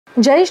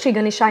जय श्री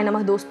गणेशाय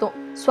नमः। दोस्तों,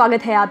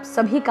 स्वागत है आप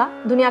सभी का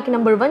दुनिया के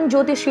नंबर 1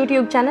 ज्योतिष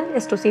यूट्यूब चैनल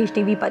एस्ट्रोसेज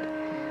टीवी पर।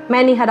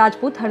 मैं नेहा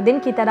राजपूत हर दिन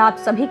की तरह आप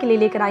सभी के लिए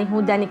लेकर आई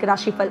हूँ दैनिक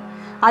राशिफल।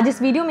 आज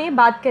इस वीडियो में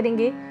बात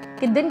करेंगे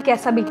कि दिन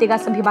कैसा बीतेगा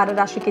सभी 12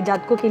 राशि के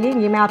जातकों के लिए।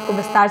 ये मैं आपको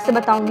विस्तार से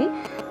बताऊंगी।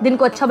 दिन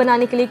को अच्छा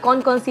बनाने के लिए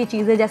कौन कौन सी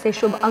चीज़ें, जैसे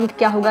शुभ अंक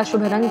क्या होगा,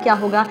 शुभ रंग क्या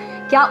होगा,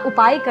 क्या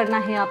उपाय करना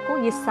है आपको,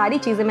 ये सारी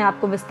चीज़ें मैं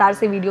आपको विस्तार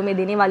से वीडियो में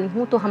देने वाली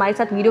हूँ। तो हमारे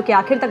साथ वीडियो के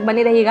आखिर तक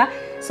बने रहिएगा।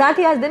 साथ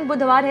ही आज दिन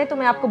बुधवार है, तो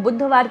मैं आपको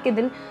बुधवार के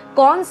दिन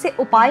कौन से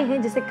उपाय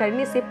हैं जिसे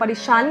करने से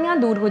परेशानियां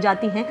दूर हो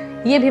जाती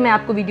हैं, ये भी मैं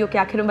आपको वीडियो के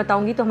आखिर में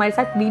बताऊंगी। तो हमारे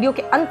साथ वीडियो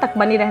के अंत तक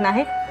बने रहना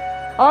है।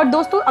 और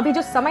दोस्तों, अभी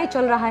जो समय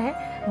चल रहा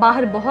है,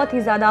 बाहर बहुत ही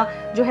ज़्यादा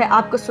जो है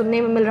आपको सुनने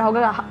में मिल रहा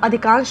होगा,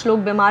 अधिकांश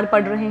लोग बीमार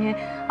पड़ रहे हैं,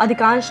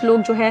 अधिकांश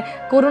लोग जो है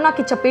कोरोना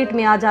की चपेट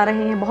में आ जा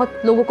रहे हैं,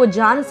 बहुत लोगों को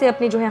जान से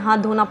अपने जो है हाथ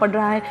धोना पड़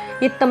रहा है।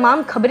 ये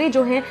तमाम खबरें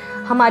जो हैं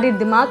हमारे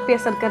दिमाग पे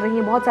असर कर रही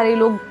हैं। बहुत सारे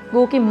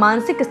लोगों की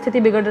मानसिक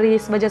स्थिति बिगड़ रही है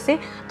इस वजह से।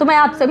 तो मैं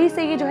आप सभी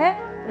से ये जो है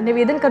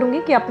निवेदन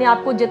करूंगी कि अपने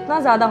आप को जितना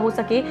ज़्यादा हो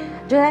सके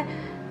जो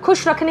है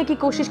खुश रखने की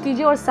कोशिश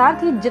कीजिए, और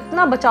साथ ही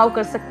जितना बचाव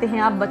कर सकते हैं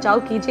आप बचाव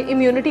कीजिए।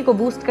 इम्यूनिटी को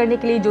बूस्ट करने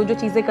के लिए जो जो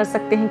चीज़ें कर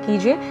सकते हैं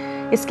कीजिए।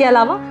 इसके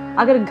अलावा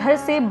अगर घर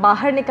से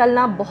बाहर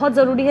निकलना बहुत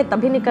ज़रूरी है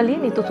तभी निकलिए,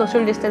 नहीं तो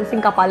सोशल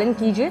डिस्टेंसिंग का पालन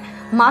कीजिए।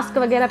 मास्क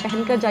वगैरह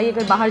पहनकर जाइए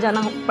अगर बाहर जाना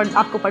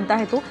आपको पड़ता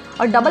है तो,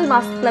 और डबल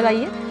मास्क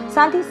लगाइए।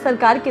 साथ ही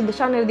सरकार के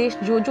दिशा निर्देश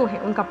जो हैं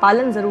उनका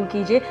पालन ज़रूर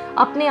कीजिए।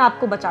 अपने आप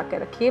को बचा कर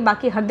रखिए।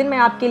 बाकी हर दिन मैं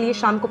आपके लिए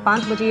शाम को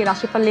 5 बजे ये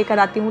राशिफल लेकर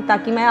आती हूँ,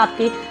 ताकि मैं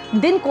आपके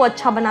दिन को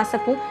अच्छा बना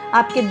सकूँ,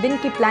 आपके दिन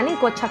की प्लानिंग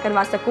को अच्छा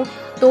करवा सकूँ।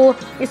 तो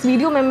इस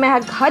वीडियो में मैं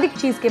हर एक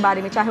चीज़ के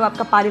बारे में, चाहे वो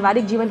आपका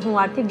पारिवारिक जीवन हो,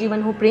 आर्थिक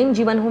जीवन हो, प्रेम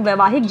जीवन हो,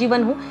 वैवाहिक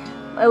जीवन हो,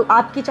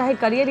 आपकी चाहे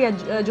करियर या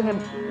जो है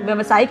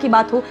व्यवसाय की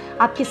बात हो,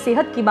 आपकी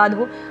सेहत की बात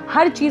हो,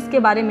 हर चीज़ के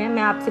बारे में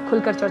मैं आपसे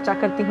खुलकर चर्चा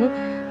करती हूँ।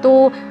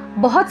 तो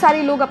बहुत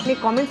सारे लोग अपने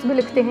कमेंट्स भी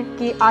लिखते हैं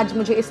कि आज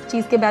मुझे इस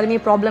चीज़ के बारे में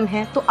प्रॉब्लम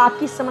है, तो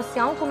आपकी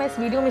समस्याओं को मैं इस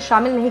वीडियो में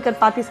शामिल नहीं कर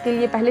पाती। इसके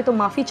लिए पहले तो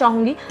माफ़ी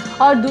चाहूँगी,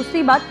 और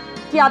दूसरी बात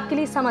कि आपके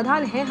लिए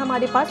समाधान है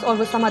हमारे पास, और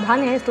वो समाधान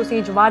है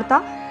एस्ट्रोसेज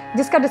वार्ता,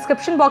 जिसका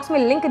डिस्क्रिप्शन बॉक्स में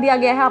लिंक दिया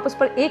गया है। आप उस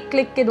पर एक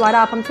क्लिक के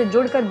द्वारा आप हमसे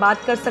जुड़कर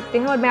बात कर सकते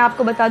हैं। और मैं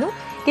आपको बता दूं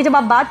कि जब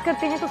आप बात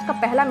करते हैं तो उसका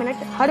पहला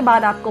मिनट हर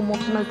बार आपको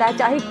मुफ्त मिलता है,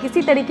 चाहे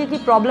किसी तरीके की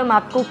प्रॉब्लम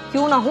आपको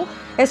क्यों ना हो।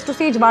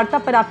 एस्ट्रोसेज वार्ता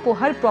पर आपको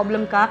हर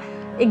प्रॉब्लम का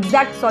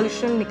एग्जैक्ट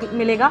सॉल्यूशन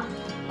मिलेगा।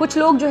 कुछ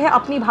लोग जो है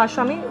अपनी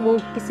भाषा में, वो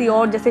किसी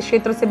और जैसे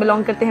क्षेत्र से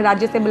बिलोंग करते हैं,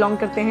 राज्य से बिलोंग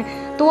करते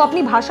हैं, तो वो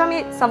अपनी भाषा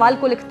में सवाल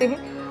को लिखते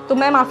हैं। तो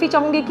मैं माफ़ी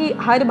चाहूँगी कि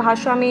हर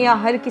भाषा में या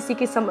हर किसी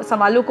के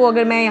सवालों को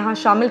अगर मैं यहाँ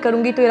शामिल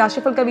करूँगी तो ये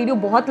राशिफल का वीडियो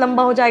बहुत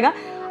लंबा हो जाएगा,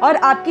 और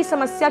आपकी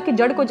समस्या की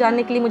जड़ को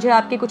जानने के लिए मुझे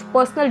आपके कुछ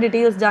पर्सनल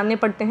डिटेल्स जानने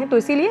पड़ते हैं। तो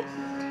इसीलिए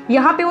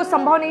यहाँ पे वो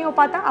संभव नहीं हो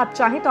पाता। आप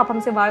चाहें तो आप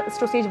हमसे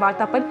एस्ट्रोसेज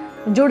वार्ता पर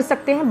जुड़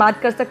सकते हैं, बात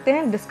कर सकते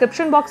हैं।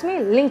 डिस्क्रिप्शन बॉक्स में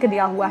लिंक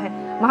दिया हुआ है,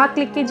 वहाँ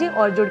क्लिक कीजिए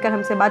और जुड़कर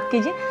हमसे बात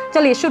कीजिए।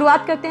 चलिए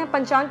शुरुआत करते हैं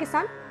पंचांग के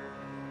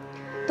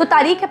साथ। तो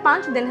तारीख है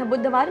 5, दिन है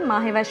बुधवार, माह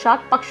है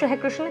वैशाख, पक्ष है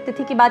कृष्ण,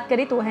 तिथि की बात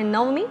करें तो वह है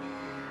नवमी,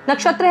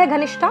 नक्षत्र है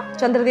घनिष्ठा,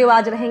 चंद्रदेव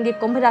आज रहेंगे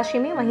कुंभ राशि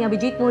में। वहीं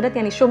अभिजीत मुहूर्त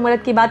यानी शुभ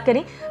मुहूर्त की बात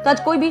करें तो आज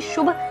कोई भी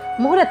शुभ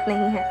मुहूर्त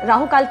नहीं है।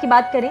 राहु काल की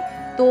बात करें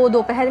तो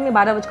दोपहर में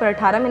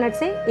 12:18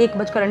 से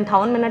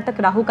 1:58 तक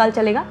राहु काल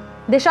चलेगा।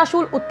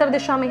 दिशाशूल उत्तर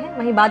दिशा में है।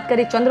 वहीं बात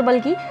करें चंद्रबल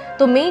की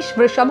तो मेष,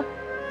 वृषभ,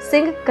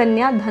 सिंह,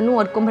 कन्या, धनु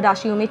और कुंभ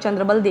राशियों में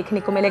चंद्रबल देखने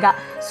को मिलेगा।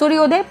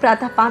 सूर्योदय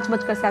प्रातः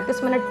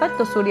 5:37 पर,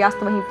 तो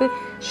सूर्यास्त वहीं पे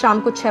शाम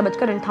को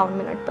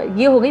 6:58 पर।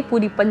 ये हो गई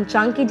पूरी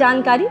पंचांग की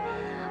जानकारी।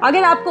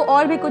 अगर आपको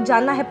और भी कुछ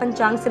जानना है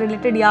पंचांग से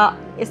रिलेटेड, या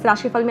इस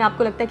राशिफल में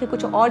आपको लगता है कि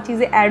कुछ और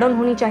चीज़ें ऐड ऑन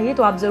होनी चाहिए,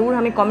 तो आप ज़रूर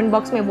हमें कमेंट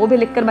बॉक्स में वो भी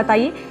लिखकर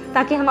बताइए,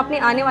 ताकि हम अपने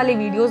आने वाले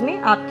वीडियोज़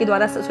में आपके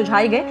द्वारा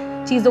सुझाए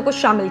गए चीज़ों को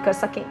शामिल कर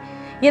सकें।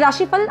 ये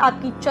राशिफल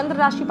आपकी चंद्र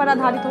राशि पर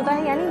आधारित होता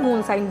है, यानी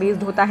मून साइन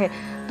बेस्ड होता है।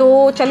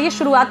 तो चलिए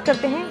शुरुआत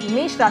करते हैं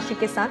मेष राशि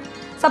के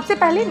साथ। सबसे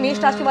पहले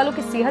मेष राशि वालों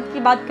की सेहत की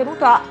बात करूं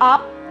तो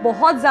आप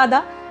बहुत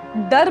ज़्यादा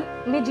डर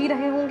में जी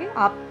रहे होंगे।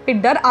 आप पे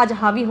डर आज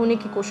हावी होने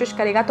की कोशिश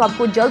करेगा, तो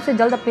आपको जल्द से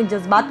जल्द अपने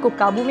जज्बात को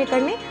काबू में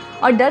करने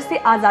और डर से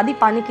आज़ादी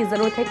पाने की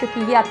ज़रूरत है,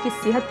 क्योंकि ये आपकी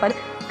सेहत पर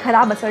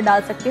खराब असर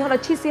डाल सकते हैं और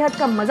अच्छी सेहत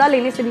का मज़ा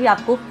लेने से भी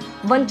आपको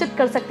वंचित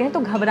कर सकते हैं। तो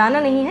घबराना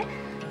नहीं है।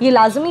 ये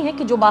लाजमी है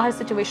कि जो बाहर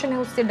सिचुएशन है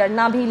उससे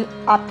डरना भी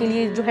आपके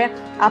लिए जो है,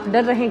 आप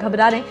डर रहे हैं,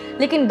 घबरा रहे हैं,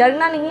 लेकिन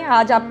डरना नहीं है।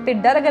 आज आप पे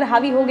डर अगर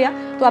हावी हो गया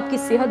तो आपकी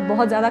सेहत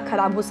बहुत ज़्यादा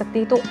खराब हो सकती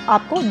है। तो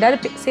आपको डर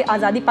से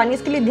आज़ादी पानी,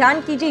 इसके लिए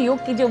ध्यान कीजिए,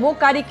 योग कीजिए, वो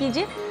कार्य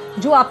कीजिए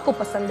जो आपको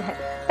पसंद है।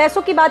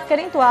 पैसों की बात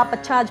करें तो आप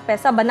अच्छा आज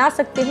पैसा बना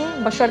सकते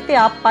हैं, बशर्ते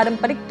आप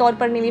पारंपरिक तौर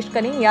पर निवेश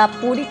करें या आप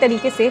पूरी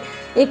तरीके से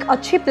एक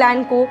अच्छे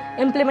प्लान को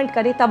इम्प्लीमेंट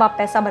करें, तब आप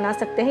पैसा बना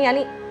सकते हैं।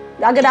 यानी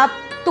अगर आप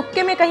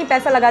तुक्के में कहीं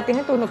पैसा लगाते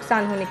हैं तो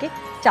नुकसान होने के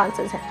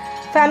चांसेस हैं।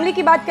 फैमिली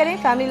की बात करें,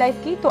 फैमिली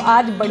लाइफ की, तो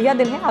आज बढ़िया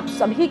दिन है। आप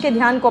सभी के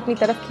ध्यान को अपनी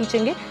तरफ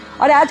खींचेंगे,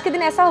 और आज के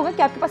दिन ऐसा होगा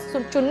कि आपके पास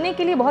चुनने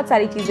के लिए बहुत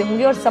सारी चीज़ें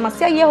होंगी, और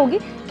समस्या ये होगी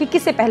कि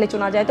किसे पहले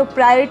चुना जाए। तो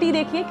प्रायोरिटी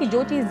देखिए कि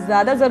जो चीज़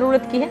ज़्यादा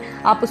ज़रूरत की है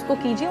आप उसको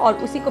कीजिए, और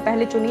उसी को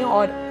पहले चुनिए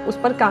और उस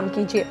पर काम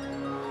कीजिए।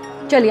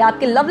 चलिए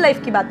आपके लव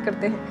लाइफ की बात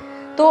करते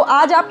हैं। तो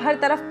आज आप हर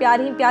तरफ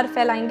प्यार ही प्यार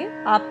फैलाएंगे।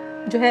 आप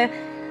जो है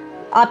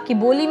आपकी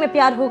बोली में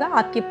प्यार होगा,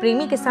 आपके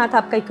प्रेमी के साथ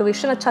आपका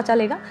इक्वेशन अच्छा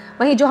चलेगा।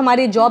 वहीं जो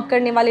हमारे जॉब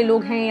करने वाले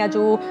लोग हैं या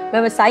जो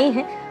व्यवसायी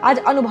हैं, आज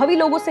अनुभवी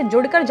लोगों से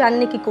जुड़कर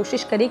जानने की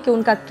कोशिश करें कि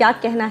उनका क्या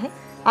कहना है।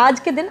 आज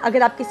के दिन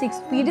अगर आप किसी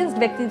एक्सपीरियंस्ड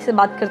व्यक्ति से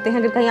बात करते हैं,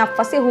 अगर कहीं आप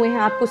फंसे हुए हैं,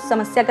 आपको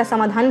समस्या का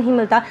समाधान नहीं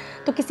मिलता,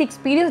 तो किसी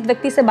एक्सपीरियंस्ड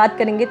व्यक्ति से बात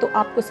करेंगे तो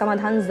आपको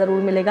समाधान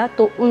ज़रूर मिलेगा।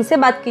 तो उनसे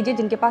बात कीजिए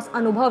जिनके पास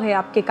अनुभव है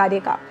आपके कार्य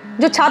का।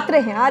 जो छात्र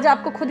हैं, आज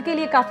आपको खुद के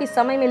लिए काफ़ी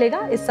समय मिलेगा।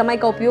 इस समय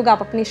का उपयोग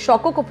आप अपने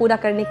शौकों को पूरा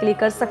करने के लिए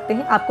कर सकते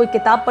हैं। आप कोई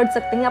किताब पढ़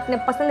सकते हैं, अपने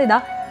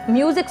पसंदीदा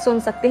म्यूज़िक सुन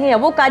सकते हैं, या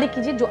वो कार्य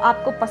कीजिए जो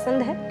आपको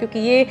पसंद है, क्योंकि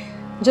ये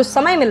जो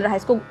समय मिल रहा है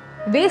इसको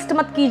वेस्ट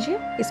मत कीजिए,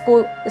 इसको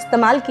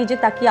इस्तेमाल कीजिए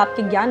ताकि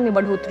आपके ज्ञान में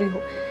बढ़ोतरी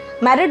हो।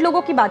 मैरिड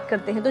लोगों की बात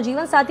करते हैं तो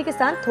जीवन साथी के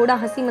साथ थोड़ा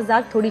हंसी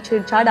मजाक, थोड़ी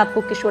छेड़छाड़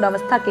आपको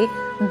किशोरावस्था के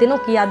दिनों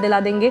की याद दिला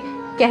देंगे।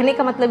 कहने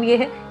का मतलब ये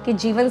है कि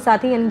जीवन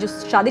साथी यानी जो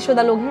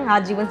शादीशुदा लोग हैं,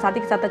 आज जीवन साथी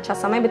के साथ अच्छा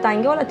समय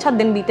बिताएंगे और अच्छा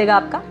दिन बीतेगा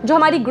आपका। जो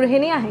हमारी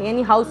गृहिणियां हैं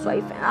यानी हाउस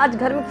वाइफ हैं, आज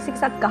घर में किसी के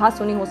साथ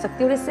कहासुनी हो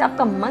सकती है और इससे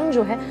आपका मन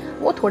जो है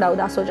वो थोड़ा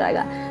उदास हो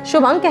जाएगा।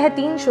 शुभ अंक है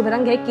 3, शुभ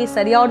रंग है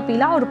केसरिया और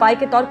पीला, और उपाय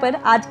के तौर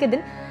पर आज के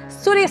दिन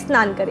सूर्य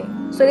स्नान करें।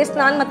 सूर्य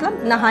स्नान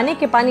मतलब नहाने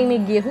के पानी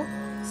में गेहूं,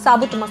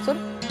 साबुत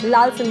मसूर,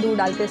 लाल सिंदूर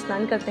डालकर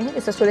स्नान करते हैं,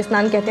 इसे सूर्य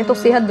स्नान कहते हैं। तो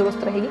सेहत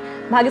दुरुस्त रहेगी।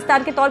 भाग्य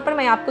स्टार के तौर पर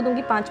मैं आपको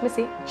दूंगी 5 में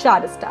से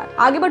 4 स्टार।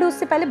 आगे बढ़ो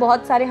उससे पहले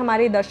बहुत सारे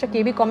हमारे दर्शक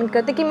ये भी कमेंट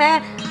करते हैं कि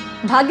मैं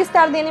भाग्य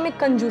स्टार देने में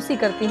कंजूसी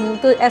करती हूँ।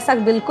 तो ऐसा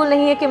बिल्कुल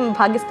नहीं है कि मैं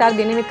भाग्य स्टार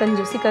देने में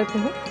कंजूसी करती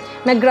हूँ।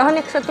 मैं ग्रह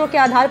नक्षत्रों के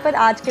आधार पर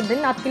आज के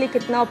दिन आपके लिए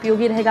कितना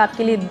उपयोगी रहेगा,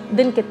 आपके लिए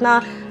दिन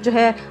कितना जो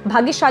है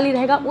भाग्यशाली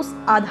रहेगा, उस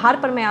आधार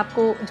पर मैं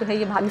आपको जो है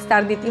ये भाग्य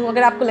स्टार देती हूँ।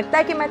 अगर आपको लगता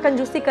है कि मैं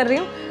कंजूसी कर रही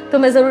हूँ तो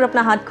मैं ज़रूर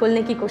अपना हाथ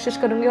खोलने की कोशिश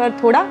करूँगी और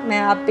थोड़ा मैं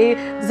आप पे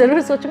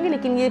ज़रूर सोचूंगी,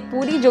 लेकिन ये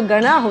पूरी जो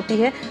गणना होती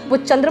है वो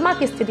चंद्रमा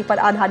की स्थिति पर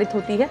आधारित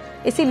होती है।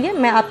 इसीलिए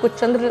मैं आपको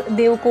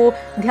चंद्रदेव को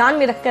ध्यान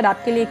में रखकर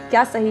आपके लिए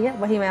क्या सही है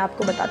वही मैं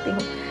आपको बताती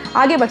हूँ।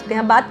 आगे बढ़ते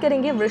हैं, बात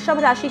करेंगे वृषभ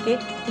राशि के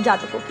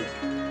जातकों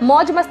की।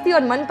 मौज मस्ती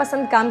और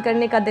मनपसंद काम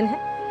करने का दिन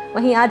है।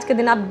 वहीं आज के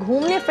दिन आप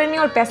घूमने फिरने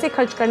और पैसे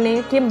खर्च करने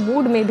के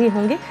मूड में भी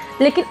होंगे,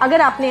 लेकिन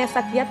अगर आपने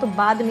ऐसा किया तो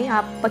बाद में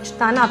आप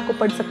पछताना आपको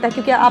पड़ सकता है,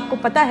 क्योंकि आपको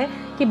पता है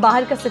कि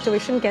बाहर का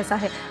सिचुएशन कैसा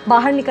है,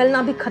 बाहर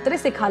निकलना भी खतरे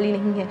से खाली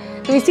नहीं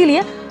है। तो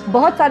इसीलिए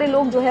बहुत सारे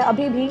लोग जो है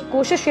अभी भी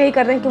कोशिश यही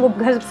कर रहे हैं कि वो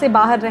घर से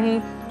बाहर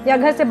रहें या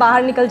घर से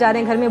बाहर निकल जा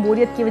रहे हैं घर में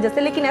बोरियत की वजह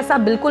से, लेकिन ऐसा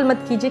बिल्कुल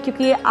मत कीजिए,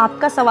 क्योंकि ये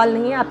आपका सवाल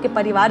नहीं है, आपके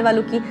परिवार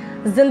वालों की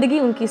ज़िंदगी,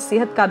 उनकी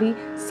सेहत का भी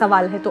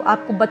सवाल है। तो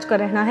आपको बच कर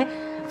रहना है।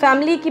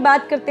 फैमिली की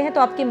बात करते हैं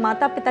तो आपके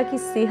माता पिता की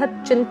सेहत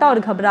चिंता और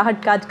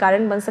घबराहट का आज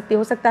कारण बन सकती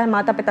हो सकता है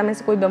माता पिता में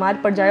से कोई बीमार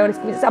पड़ जाए और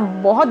इसकी वजह से आप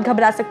बहुत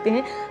घबरा सकते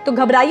हैं। तो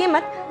घबराइए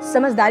मत,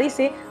 समझदारी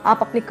से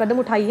आप अपने कदम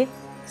उठाइए।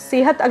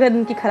 सेहत अगर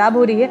उनकी खराब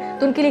हो रही है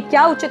तो उनके लिए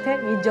क्या उचित है,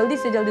 ये जल्दी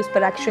से जल्दी उस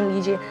पर एक्शन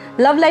लीजिए।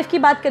 लव लाइफ की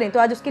बात करें तो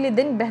आज उसके लिए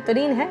दिन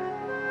बेहतरीन है।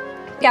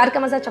 प्यार का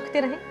मजा चखते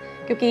रहें,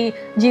 क्योंकि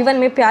जीवन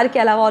में प्यार के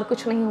अलावा और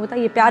कुछ नहीं होता।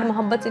 ये प्यार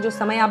मोहब्बत से जो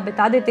समय आप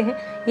बिता देते हैं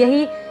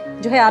यही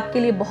जो है आपके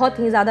लिए बहुत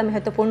ही ज़्यादा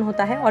महत्वपूर्ण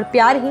होता है, और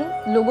प्यार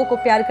ही लोगों को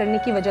प्यार करने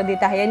की वजह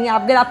देता है। यानी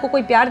अगर आपको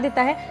कोई प्यार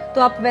देता है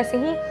तो आप वैसे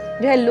ही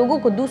जो है लोगों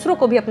को, दूसरों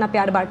को भी अपना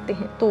प्यार बांटते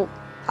हैं। तो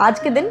आज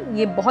के दिन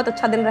ये बहुत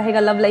अच्छा दिन रहेगा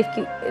लव लाइफ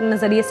के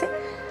नज़रिए से।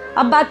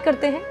 अब बात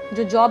करते हैं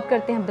जो जॉब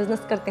करते हैं,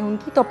 बिजनेस करते हैं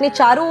उनकी। तो अपने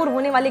चारों ओर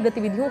होने वाली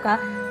गतिविधियों का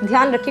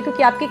ध्यान रखिए,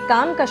 क्योंकि आपके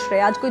काम का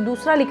श्रेय आज कोई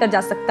दूसरा लेकर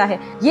जा सकता है।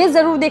 ये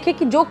जरूर देखें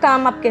कि जो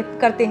काम आप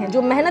करते हैं,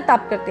 जो मेहनत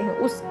आप करते हैं,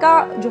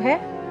 उसका जो है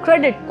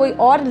क्रेडिट कोई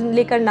और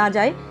लेकर ना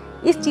जाए।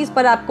 इस चीज़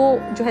पर आपको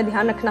जो है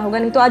ध्यान रखना होगा,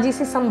 नहीं तो आज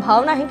ऐसी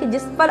संभावना है कि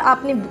जिस पर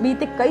आपने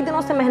बीते कई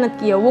दिनों से मेहनत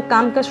की है वो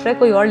काम का श्रेय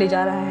कोई और ले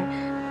जा रहा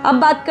है। अब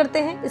बात करते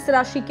हैं इस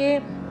राशि के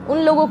उन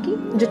लोगों की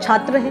जो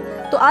छात्र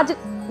हैं। तो आज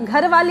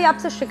घर वाले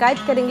आपसे शिकायत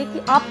करेंगे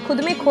कि आप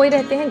खुद में खोए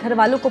रहते हैं, घर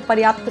वालों को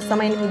पर्याप्त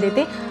समय नहीं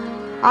देते।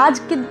 आज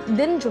के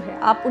दिन जो है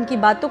आप उनकी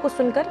बातों को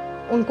सुनकर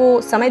उनको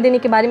समय देने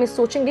के बारे में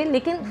सोचेंगे,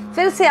 लेकिन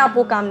फिर से आप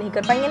वो काम नहीं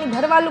कर पाएंगे। यानी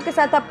घर वालों के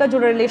साथ आपका जो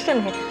रिलेशन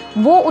है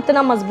वो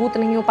उतना मजबूत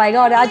नहीं हो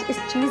पाएगा, और आज इस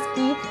चीज़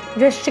की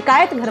जो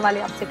शिकायत घर वाले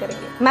आपसे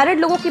करेंगे। मैरिड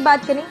लोगों की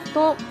बात करें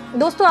तो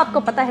दोस्तों आपको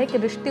पता है कि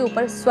रिश्ते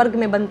ऊपर स्वर्ग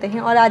में बनते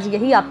हैं, और आज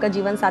यही आपका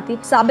जीवन साथी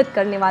साबित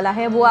करने वाला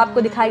है। वो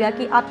आपको दिखाएगा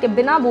कि आपके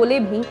बिना बोले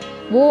भी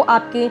वो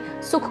आपके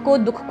सुख को,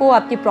 दुख को,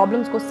 आपकी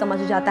प्रॉब्लम्स को समझ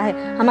जाता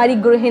है। हमारी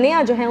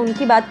गृहिणियाँ जो हैं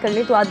उनकी बात कर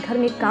ले तो आज घर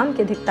में काम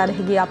की अधिकता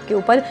रहेगी आपके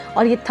ऊपर,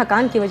 और ये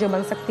थकान की वजह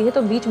बन सकती है।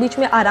 तो बीच बीच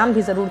में आराम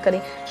भी जरूर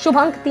करें। शुभ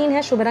अंक 3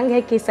 है, शुभ रंग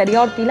है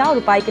केसरिया और पीला, और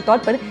उपाय के तौर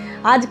पर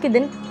आज के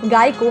दिन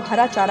गाय को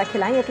हरा चारा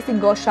खिलाएं, या किसी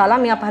गौशाला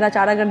में आप हरा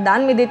चारा अगर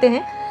दान में देते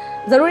हैं,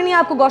 ज़रूरी नहीं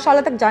आपको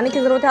गौशाला तक जाने की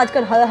ज़रूरत है।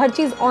 आजकल हर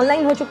चीज़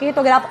ऑनलाइन हो चुकी है,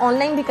 तो अगर आप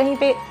ऑनलाइन भी कहीं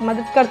पे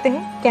मदद करते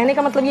हैं, कहने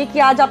का मतलब ये कि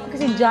आज आपको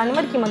किसी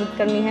जानवर की मदद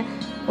करनी है,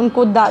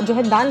 उनको जो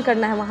है दान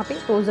करना है वहाँ पे,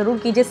 तो ज़रूर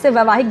कीजिए, इससे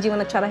वैवाहिक जीवन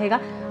अच्छा रहेगा।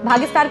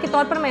 भाग्य स्टार के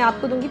तौर पर मैं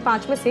आपको दूंगी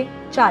 5 में से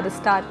 4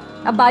 स्टार।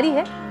 अब बारी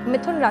है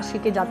मिथुन राशि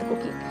के जातकों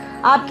की।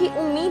 आपकी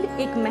उम्मीद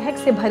एक महक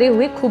से भरे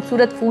हुए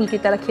खूबसूरत फूल की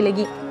तरह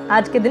खिलेगी।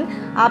 आज के दिन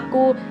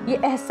आपको ये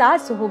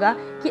एहसास होगा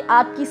कि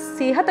आपकी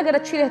सेहत अगर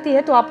अच्छी रहती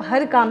है तो आप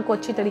हर काम को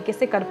अच्छी तरीके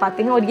से कर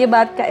पाते हैं, और ये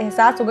बात का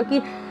एहसास होगा कि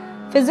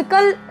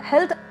फिजिकल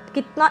हेल्थ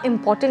कितना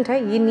इंपॉर्टेंट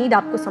है ये नीड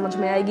आपको समझ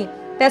में आएगी।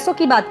 पैसों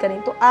की बात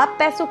करें तो आप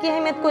पैसों की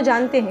अहमियत को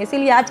जानते हैं,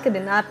 इसीलिए आज के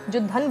दिन आप जो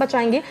धन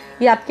बचाएंगे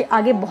ये आपके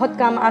आगे बहुत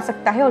काम आ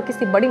सकता है और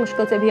किसी बड़ी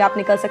मुश्किल से भी आप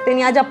निकल सकते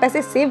हैं। आज आप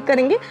पैसे सेव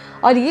करेंगे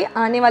और ये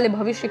आने वाले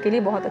भविष्य के लिए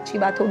बहुत अच्छी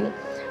बात होगी।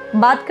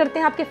 बात करते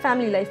हैं आपके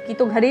फैमिली लाइफ की,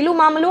 तो घरेलू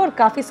मामलों और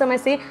काफ़ी समय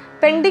से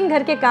पेंडिंग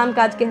घर के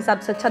कामकाज के हिसाब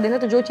से अच्छा दिन है।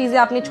 तो जो चीज़ें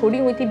आपने छोड़ी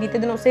हुई थी बीते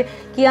दिनों से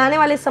कि आने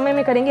वाले समय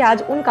में करेंगे,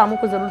 आज उन कामों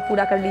को ज़रूर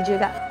पूरा कर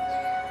लीजिएगा।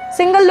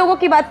 सिंगल लोगों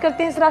की बात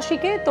करते हैं इस राशि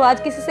के, तो आज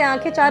किसी से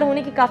आंखें चार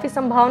होने की काफ़ी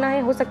संभावना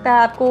है। हो सकता है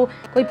आपको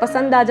कोई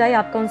पसंद आ जाए,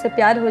 आपका उनसे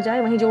प्यार हो जाए।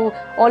 वहीं जो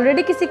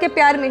ऑलरेडी किसी के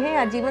प्यार में है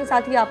या जीवन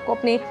साथी आपको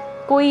अपने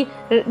कोई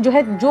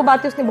जो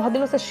बातें उसने बहुत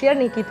दिनों से शेयर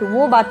नहीं की थी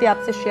वो बातें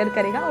आपसे शेयर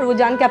करेगा और वो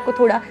जान के आपको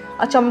थोड़ा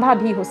अचंभा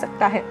भी हो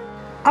सकता है।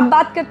 अब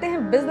बात करते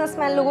हैं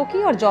बिजनेसमैन लोगों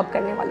की और जॉब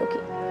करने वालों की।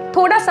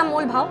 थोड़ा सा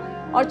मोल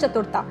भाव और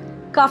चतुरता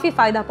काफ़ी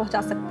फायदा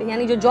पहुंचा सकते हैं।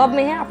 यानी जो जॉब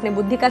में है अपने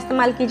बुद्धि का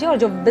इस्तेमाल कीजिए और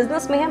जो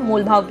बिजनेस में है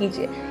मोल भाव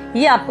कीजिए,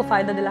 ये आपको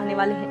फायदा दिलाने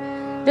वाले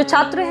हैं। जो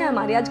छात्र हैं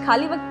हमारे, आज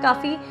खाली वक्त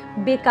काफ़ी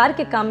बेकार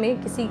के काम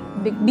में किसी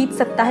बीत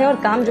सकता है और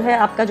काम जो है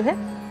आपका जो है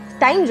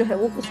टाइम जो है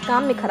वो उस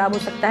काम में खराब हो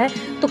सकता है।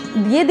 तो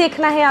ये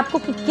देखना है आपको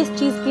कि किस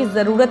चीज़ की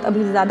ज़रूरत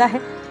अभी ज़्यादा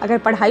है। अगर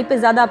पढ़ाई पे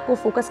ज़्यादा आपको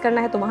फोकस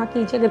करना है तो वहाँ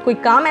कीजिए। अगर कोई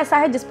काम ऐसा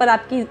है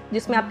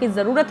जिसमें आपकी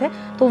ज़रूरत है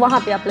तो वहाँ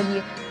पे आप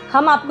लगिए।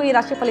 हम आपको ये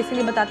राशिफल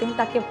इसीलिए बताते हैं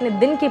ताकि अपने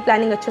दिन की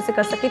प्लानिंग अच्छे से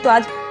कर सके। तो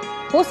आज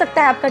हो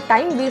सकता है आपका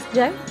टाइम वेस्ट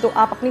जाए, तो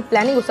आप अपनी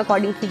प्लानिंग उस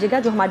अकॉर्डिंग कीजिएगा।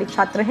 जो हमारे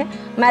छात्र हैं,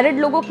 मैरिड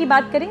लोगों की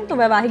बात करें तो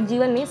वैवाहिक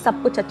जीवन में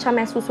सब कुछ अच्छा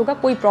महसूस होगा,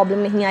 कोई प्रॉब्लम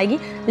नहीं आएगी।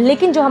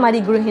 लेकिन जो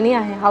हमारी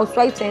गृहिणियां हैं,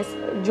 हाउसवाइफ्स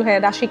हैं जो है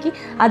राशि की,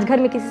 आज घर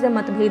में किसी से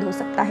मतभेद हो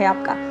सकता है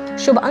आपका।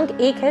 शुभ अंक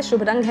 1 है,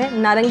 शुभ रंग है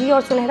नारंगी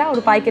और सुनहरा और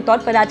उपाय के तौर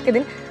पर आज के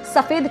दिन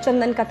सफेद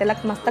चंदन का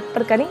तिलक मस्तक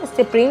पर करें,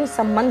 इससे प्रेम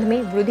संबंध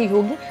में वृद्धि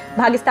होगी।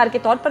 भाग्य स्टार के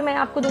तौर पर मैं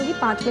आपको दूंगी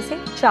 5 में से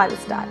 4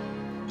 स्टार।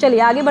 चलिए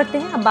आगे बढ़ते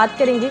हैं। अब बात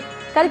करेंगे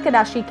कर्क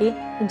राशि के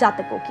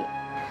जातकों की।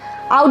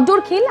 आउटडोर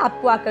खेल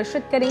आपको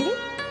आकर्षित करेंगे।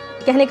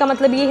 कहने का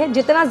मतलब ये है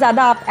जितना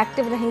ज़्यादा आप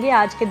एक्टिव रहेंगे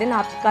आज के दिन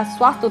आपका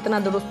स्वास्थ्य उतना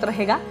दुरुस्त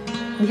रहेगा।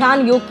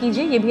 ध्यान योग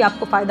कीजिए, ये भी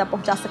आपको फायदा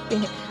पहुंचा सकते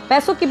हैं।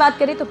 पैसों की बात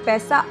करें तो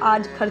पैसा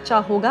आज खर्चा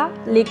होगा,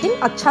 लेकिन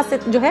अच्छा से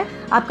जो है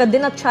आपका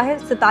दिन अच्छा है,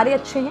 सितारे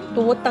अच्छे हैं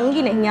तो वो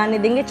तंगी नहीं आने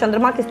देंगे।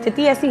 चंद्रमा की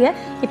स्थिति ऐसी है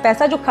कि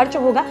पैसा जो खर्च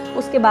होगा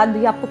उसके बाद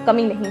भी आपको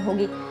कमी नहीं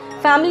होगी।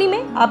 फैमिली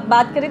में आप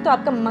बात करें तो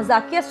आपका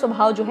मजाकिया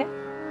स्वभाव जो है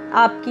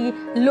आपकी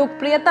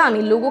लोकप्रियता में,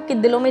 लोगों के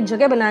दिलों में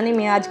जगह बनाने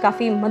में आज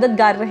काफ़ी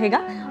मददगार रहेगा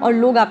और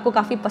लोग आपको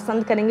काफ़ी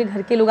पसंद करेंगे।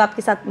 घर के लोग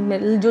आपके साथ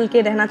मिलजुल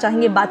के रहना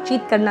चाहेंगे,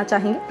 बातचीत करना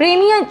चाहेंगे।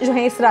 प्रेमियां जो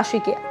हैं इस राशि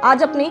के,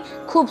 आज अपने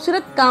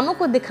खूबसूरत कामों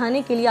को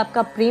दिखाने के लिए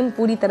आपका प्रेम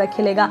पूरी तरह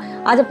खिलेगा।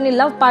 आज अपने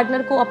लव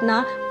पार्टनर को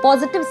अपना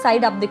पॉजिटिव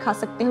साइड आप दिखा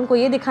सकते हैं। उनको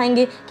ये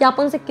दिखाएंगे कि आप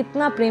उनसे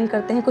कितना प्रेम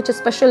करते हैं। कुछ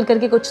स्पेशल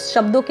करके, कुछ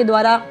शब्दों के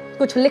द्वारा,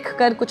 कुछ लिख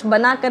कर, कुछ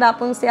बना कर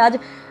आप उनसे आज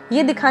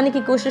ये दिखाने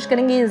की कोशिश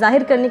करेंगे, ये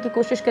जाहिर करने की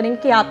कोशिश करेंगे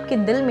कि आपके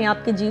दिल में,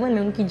 आपके जीवन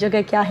में उनकी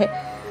जगह क्या है।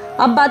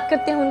 अब बात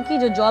करते हैं उनकी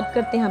जो जॉब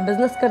करते हैं,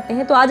 बिजनेस करते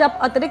हैं, तो आज आप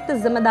अतिरिक्त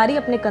जिम्मेदारी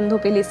अपने कंधों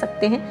पे ले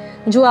सकते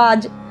हैं जो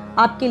आज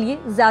आपके लिए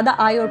ज़्यादा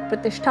आय और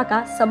प्रतिष्ठा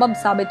का सबब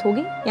साबित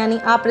होगी। यानी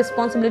आप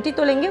रिस्पॉन्सिबिलिटी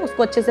तो लेंगे,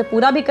 उसको अच्छे से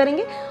पूरा भी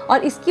करेंगे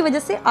और इसकी वजह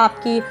से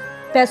आपकी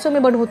पैसों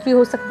में बढ़ोतरी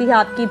हो सकती है,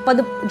 आपकी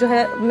पद जो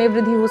है में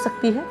वृद्धि हो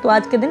सकती है। तो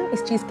आज के दिन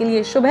इस चीज़ के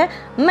लिए शुभ है,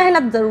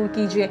 मेहनत ज़रूर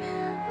कीजिए।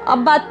 अब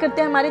बात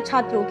करते हैं हमारे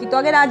छात्रों की, तो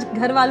अगर आज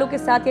घर वालों के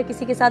साथ या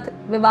किसी के साथ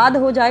विवाद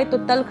हो जाए तो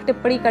तल्ख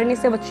टिप्पणी करने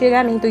से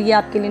बचिएगा, नहीं तो ये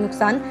आपके लिए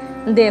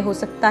नुकसानदेह हो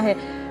सकता है।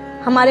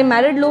 हमारे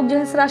मैरिड लोग जो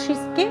है इस राशि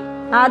के,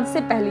 आज से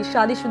पहले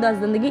शादीशुदा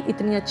जिंदगी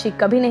इतनी अच्छी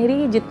कभी नहीं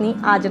रही जितनी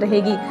आज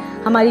रहेगी।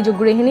 हमारी जो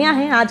गृहिणियां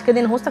हैं, आज के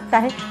दिन हो सकता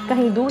है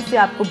कहीं दूर से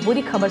आपको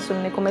बुरी खबर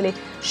सुनने को मिले।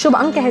 शुभ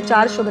अंक है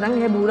 4, शुभ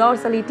रंग है भूरा और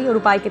सलेटी और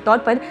उपाय के तौर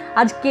पर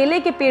आज केले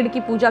के पेड़ की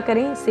पूजा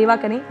करें, सेवा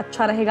करें,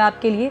 अच्छा रहेगा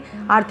आपके लिए,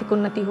 आर्थिक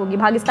उन्नति होगी।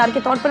 भाग्य स्टार के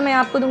तौर पर मैं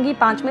आपको दूंगी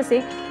 5 में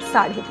से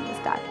 3.5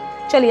 स्टार।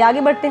 चलिए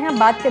आगे बढ़ते हैं,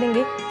 बात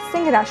करेंगे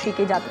सिंह राशि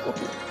के जातकों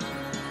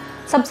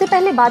की। सबसे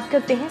पहले बात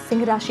करते हैं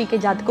सिंह राशि के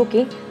जातकों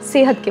के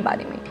सेहत के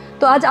बारे में।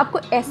 तो आज आपको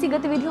ऐसी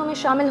गतिविधियों में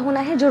शामिल होना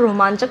है जो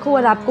रोमांचक हो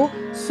और आपको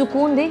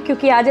सुकून दे,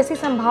 क्योंकि आज ऐसी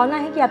संभावना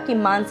है कि आपकी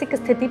मानसिक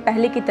स्थिति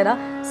पहले की तरह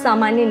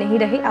सामान्य नहीं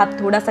रहे। आप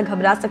थोड़ा सा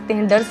घबरा सकते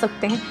हैं, डर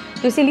सकते हैं,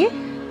 तो इसीलिए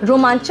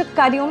रोमांचक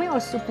कार्यों में और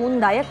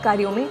सुकूनदायक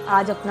कार्यों में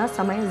आज अपना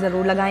समय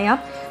ज़रूर लगाएं।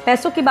 आप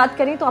पैसों की बात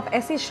करें तो आप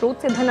ऐसे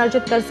स्रोत से धन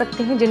अर्जित कर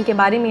सकते हैं जिनके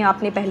बारे में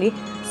आपने पहले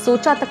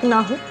सोचा तक ना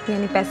हो,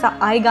 यानी पैसा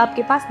आएगा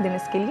आपके पास, दिन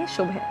इसके लिए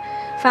शुभ है।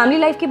 फैमिली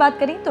लाइफ की बात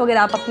करें तो अगर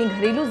आप अपनी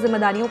घरेलू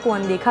जिम्मेदारियों को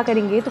अनदेखा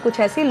करेंगे तो कुछ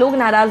ऐसे लोग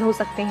नाराज़ हो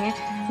सकते हैं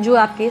जो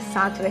आपके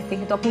साथ रहते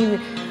हैं। तो अपनी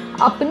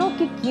अपनों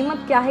की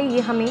कीमत क्या है ये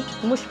हमें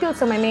मुश्किल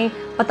समय में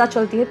पता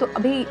चलती है। तो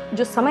अभी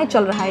जो समय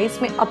चल रहा है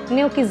इसमें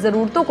अपनों की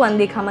ज़रूरतों को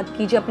अनदेखा मत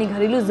कीजिए, अपनी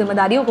घरेलू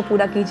जिम्मेदारियों को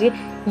पूरा कीजिए,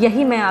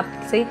 यही मैं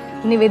आपसे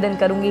निवेदन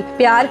करूंगी।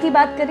 प्यार की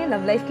बात करें,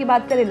 लव लाइफ की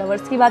बात करें,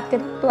 लवर्स की बात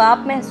करें तो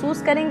आप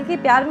महसूस करेंगे कि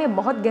प्यार में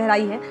बहुत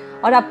गहराई है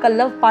और आपका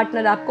लव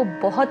पार्टनर आपको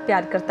बहुत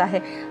प्यार करता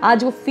है।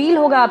 आज वो फील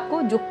होगा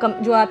आपको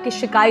जो आपकी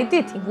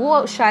शिकायतें थी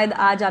वो शायद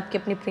आज आपके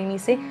अपने प्रेमी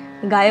से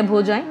गायब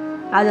हो जाएं।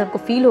 आज आपको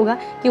फील होगा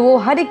कि वो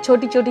हर एक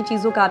छोटी छोटी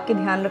चीज़ों का आपके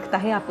ध्यान रखता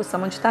है, आपको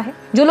समझता है।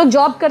 जो लोग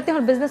जॉब करते हैं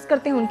और बिजनेस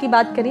करते हैं उनकी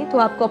बात करें तो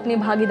आपको अपने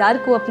भागीदार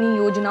को अपनी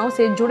योजनाओं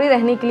से जुड़े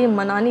रहने के लिए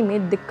मनाने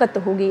में दिक्कत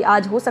होगी।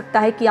 आज हो सकता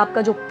है कि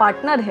आपका जो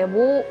पार्टनर है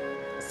वो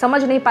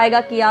समझ नहीं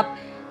पाएगा कि आप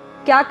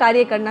क्या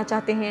कार्य करना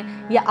चाहते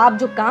हैं, या आप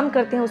जो काम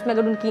करते हैं उसमें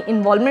अगर उनकी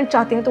इन्वॉल्वमेंट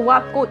चाहते हैं तो वो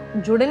आपको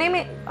जुड़ने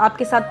में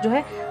आपके साथ जो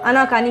है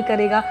आनाकानी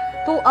करेगा।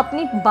 तो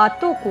अपनी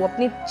बातों को,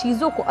 अपनी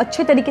चीज़ों को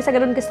अच्छे तरीके से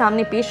अगर उनके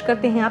सामने पेश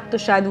करते हैं आप, तो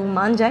शायद वो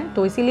मान जाएं।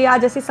 तो इसीलिए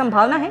आज ऐसी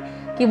संभावना है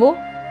कि वो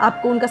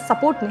आपको उनका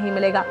सपोर्ट नहीं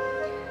मिलेगा।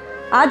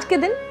 आज के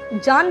दिन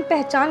जान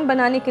पहचान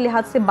बनाने के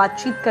लिहाज से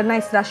बातचीत करना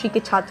इस राशि के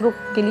छात्रों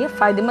के लिए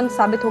फायदेमंद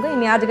साबित होगा।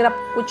 यानी आज अगर आप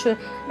कुछ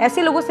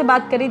ऐसे लोगों से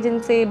बात करें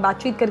जिनसे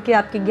बातचीत करके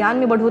आपके ज्ञान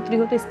में बढ़ोतरी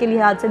हो, तो इसके लिए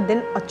आज से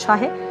दिन अच्छा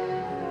है।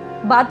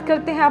 बात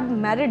करते हैं आप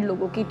मैरिड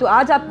लोगों की, तो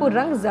आज आपको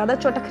रंग ज़्यादा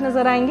चटक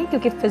नजर आएंगे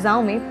क्योंकि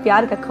फिजाओं में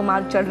प्यार का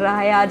खुमार चढ़ रहा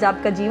है। आज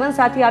आपका जीवन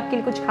साथी आपके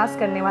लिए कुछ खास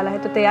करने वाला है,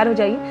 तो तैयार हो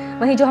जाइए।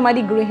 वहीं जो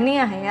हमारी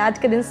गृहिणियां हैं, आज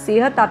के दिन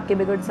सेहत आपकी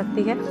बिगड़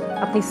सकती है,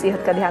 अपनी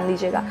सेहत का ध्यान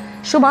दीजिएगा।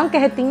 शुभ अंक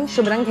है 3,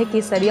 शुभ रंग है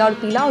केसरिया और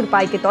पीला, और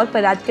उपाय के तौर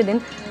पर आज के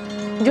दिन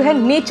जो है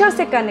नेचर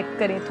से कनेक्ट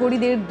करें। थोड़ी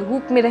देर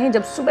धूप में रहें।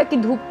 जब सुबह की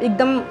धूप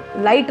एकदम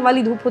लाइट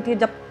वाली धूप होती है,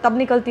 जब तब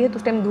निकलती है, तो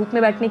उस टाइम धूप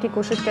में बैठने की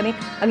कोशिश करें।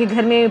 अगर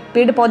घर में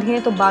पेड़ पौधे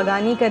हैं तो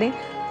बागानी करें,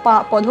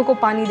 पौधों को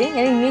पानी दें।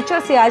 यानी नेचर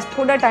से आज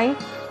थोड़ा टाइम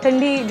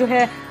ठंडी जो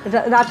है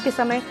रात के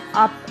समय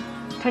आप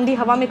ठंडी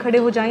हवा में खड़े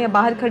हो जाएं या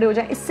बाहर खड़े हो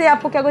जाएं। इससे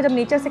आपको क्या होगा, जब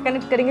नेचर से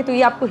कनेक्ट करेंगे तो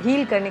ये आपको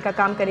हील करने का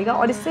काम करेगा,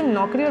 और इससे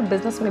नौकरी और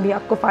बिजनेस में भी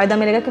आपको फायदा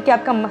मिलेगा क्योंकि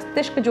आपका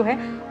मस्तिष्क जो है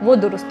वो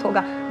दुरुस्त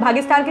होगा।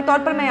 भाग्य स्टार के तौर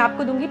पर मैं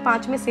आपको दूंगी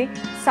 5 में से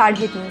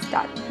 3.5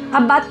 स्टार।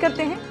 अब बात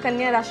करते हैं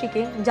कन्या राशि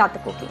के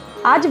जातकों की।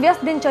 आज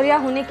व्यस्त दिनचर्या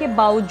होने के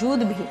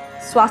बावजूद भी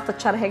स्वास्थ्य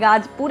अच्छा रहेगा।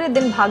 आज पूरे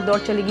दिन भाग दौड़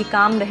चलेगी,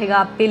 काम रहेगा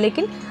आप पे,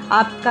 लेकिन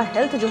आपका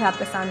हेल्थ जो है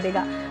आपका साथ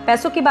देगा।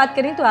 पैसों की बात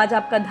करें तो आज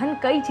आपका धन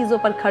कई चीज़ों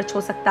पर खर्च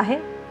हो सकता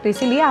है, तो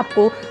इसीलिए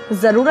आपको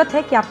ज़रूरत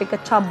है कि आप एक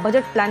अच्छा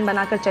बजट प्लान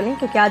बनाकर चलें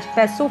क्योंकि आज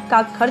पैसों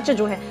का खर्च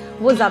जो है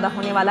वो ज़्यादा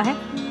होने वाला है।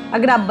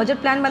 अगर आप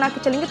बजट प्लान बना के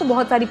चलेंगे तो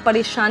बहुत सारी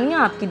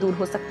परेशानियां आपकी दूर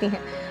हो सकती हैं।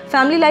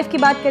 फैमिली लाइफ की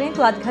बात करें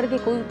तो आज घर के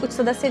कुछ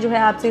सदस्य जो है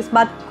आपसे इस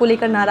बात को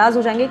लेकर नाराज़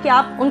हो जाएंगे कि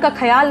आप उनका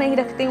ख्याल नहीं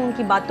रखते,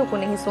 उनकी बातों को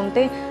नहीं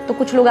सुनते। तो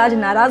कुछ लोग आज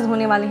नाराज़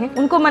होने वाले हैं।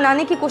 उनको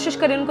मनाने की कोशिश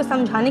करें, उनको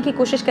समझाने की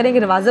कोशिश करें।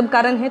 अगर वाजिब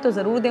कारण है तो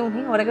ज़रूर दें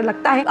उन्हें, और अगर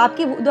लगता है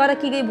आपकी द्वारा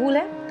की गई भूल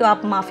है तो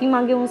आप माफ़ी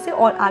मांगे उनसे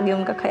और आगे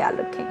उनका ख्याल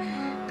रखें।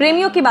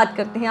 प्रेमियों की बात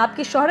करते हैं,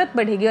 आपकी शोहरत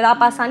बढ़ेगी और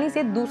आप आसानी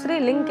से दूसरे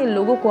लिंग के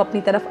लोगों को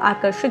अपनी तरफ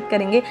आकर्षित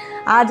करेंगे।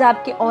 आज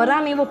आपके ऑरा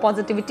में वो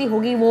पॉजिटिविटी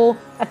होगी, वो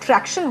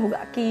अट्रैक्शन होगा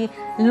कि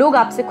लोग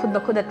आपसे खुद ब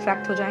खुद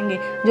अट्रैक्ट हो जाएंगे।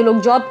 जो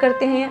लोग जॉब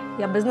करते हैं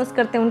या बिजनेस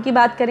करते हैं उनकी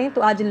बात करें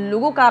तो आज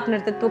लोगों का आप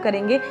नेतृत्व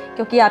करेंगे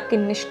क्योंकि आपकी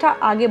निष्ठा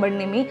आगे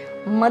बढ़ने में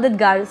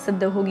मददगार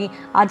सिद्ध होगी।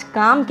 आज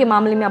काम के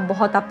मामले में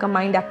आपका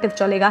माइंड एक्टिव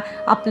चलेगा।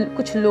 आप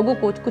कुछ लोगों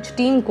को, कुछ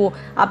टीम को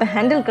आप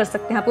हैंडल कर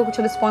सकते हैं, आपको कुछ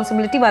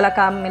रिस्पॉन्सिबिलिटी वाला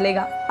काम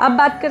मिलेगा। अब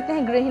बात करते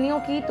हैं गृहिणियों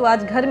की, तो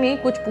आज घर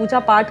में कुछ पूजा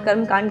पाठ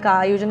कर्म कांड का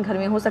आयोजन घर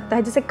में हो सकता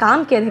है, जिससे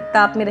काम की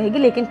अधिकता आप में रहेगी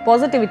लेकिन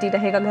पॉजिटिविटी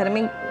रहेगा, घर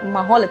में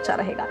माहौल अच्छा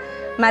रहेगा।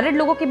 मैरिड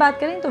लोगों की बात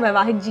करें तो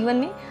वैवाहिक जीवन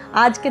में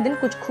आज के दिन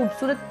कुछ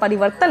खूबसूरत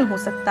परिवर्तन हो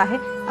सकता है।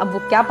 अब वो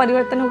क्या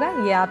परिवर्तन होगा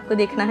ये आपको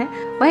देखना है।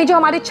 वहीं जो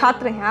हमारे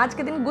छात्र हैं, आज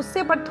के दिन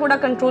गुस्से पर थोड़ा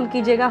कंट्रोल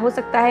कीजिएगा। हो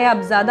सकता है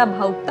आप ज्यादा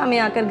भावुकता में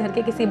आकर घर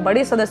के किसी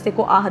बड़े सदस्य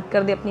को आहत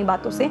कर दे अपनी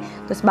बातों से,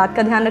 तो इस बात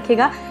का ध्यान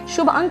रखिएगा।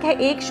 शुभ अंक है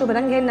 1, शुभ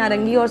रंग है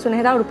नारंगी और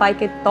सुनहरा, और उपाय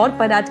के तौर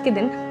पर आज के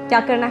दिन क्या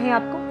करना है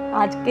आपको,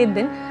 आज के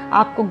दिन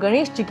आपको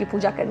गणेश जी की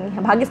पूजा करनी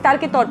है। भाग्य स्टार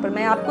के तौर पर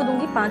मैं आपको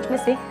दूंगी 5 में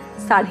से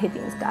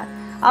 3.5 स्टार।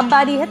 अब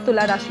बारी है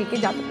तुला राशि के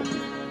जातकों की।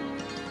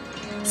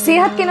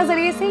 सेहत के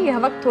नजरिए से यह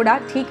वक्त थोड़ा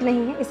ठीक नहीं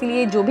है,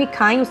 इसलिए जो भी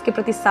खाएं उसके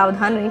प्रति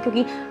सावधान रहें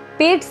क्योंकि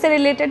पेट से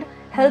रिलेटेड,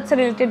 हेल्थ से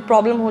रिलेटेड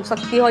प्रॉब्लम हो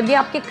सकती है और ये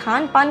आपके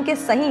खान पान के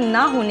सही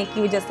ना होने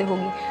की वजह से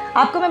होगी।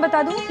 आपको मैं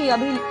बता दूं कि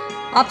अभी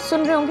आप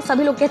सुन रहे होंगे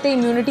सभी लोग कहते हैं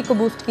इम्यूनिटी को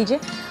बूस्ट कीजिए।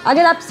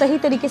 अगर आप सही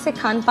तरीके से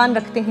खान पान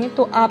रखते हैं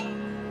तो आप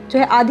जो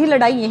है आधी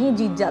लड़ाई यहीं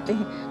जीत जाते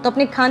हैं। तो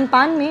अपने खान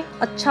पान में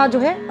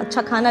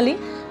अच्छा खाना लें,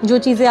 जो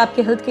चीज़ें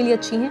आपके हेल्थ के लिए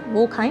अच्छी हैं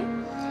वो खाएं।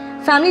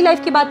 फैमिली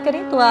लाइफ की बात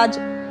करें तो आज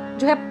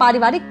जो है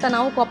पारिवारिक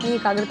तनाव को, अपनी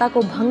एकाग्रता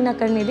को भंग न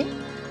करने दें।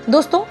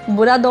 दोस्तों,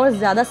 बुरा दौर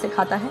ज़्यादा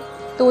सिखाता है,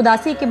 तो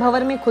उदासी के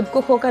भंवर में खुद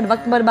को खोकर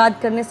वक्त बर्बाद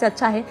करने से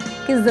अच्छा है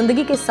कि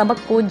ज़िंदगी के सबक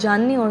को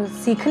जानने और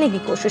सीखने की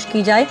कोशिश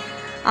की जाए।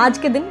 आज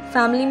के दिन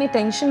फैमिली में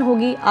टेंशन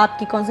होगी,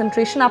 आपकी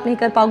कंसंट्रेशन आप नहीं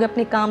कर पाओगे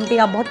अपने काम पे,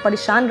 आप बहुत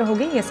परेशान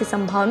रहोगे, ऐसी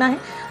संभावना है।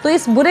 तो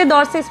इस बुरे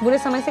दौर से, इस बुरे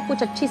समय से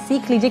कुछ अच्छी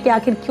सीख लीजिए कि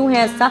आखिर क्यों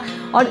है ऐसा,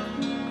 और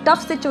टफ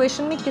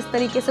सिचुएशन में किस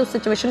तरीके से उस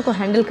सिचुएशन को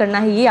हैंडल करना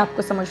है ये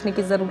आपको समझने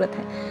की ज़रूरत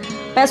है।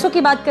 पैसों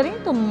की बात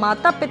करें तो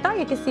माता पिता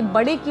या किसी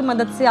बड़े की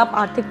मदद से आप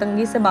आर्थिक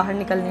तंगी से बाहर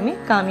निकलने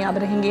में कामयाब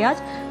रहेंगे।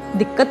 आज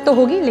दिक्कत तो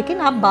होगी लेकिन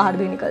आप बाहर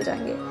भी निकल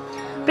जाएंगे।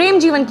 प्रेम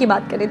जीवन की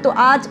बात करें तो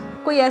आज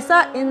कोई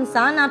ऐसा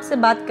इंसान आपसे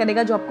बात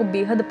करेगा जो आपको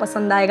बेहद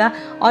पसंद आएगा,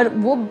 और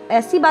वो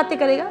ऐसी बातें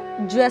करेगा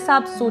जैसा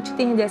आप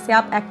सोचते हैं, जैसे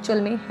आप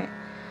एक्चुअल में हैं।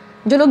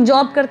 जो लोग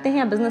जॉब करते हैं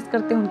या बिजनेस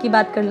करते हैं उनकी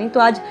बात कर लें तो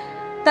आज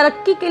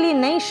तरक्की के लिए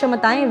नई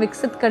क्षमताएं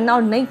विकसित करना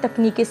और नई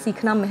तकनीकें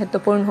सीखना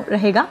महत्वपूर्ण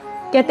रहेगा।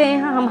 कहते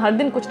हैं हम हर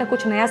दिन कुछ ना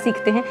कुछ नया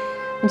सीखते हैं।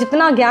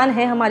 जितना ज्ञान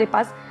है हमारे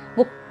पास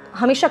वो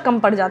हमेशा कम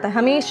पड़ जाता है।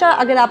 हमेशा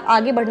अगर आप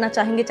आगे बढ़ना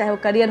चाहेंगे, चाहे वो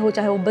करियर हो,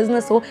 चाहे वो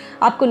बिजनेस हो,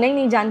 आपको नई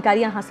नई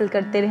जानकारियां हासिल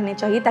करते रहने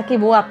चाहिए ताकि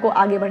वो आपको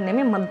आगे बढ़ने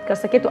में मदद कर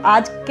सके। तो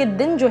आज के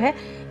दिन जो है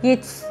ये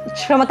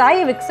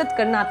क्षमताएं विकसित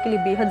करना आपके लिए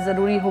बेहद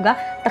ज़रूरी होगा।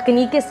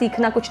 तकनीकें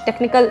सीखना, कुछ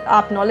टेक्निकल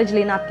आप नॉलेज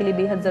लेना आपके लिए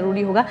बेहद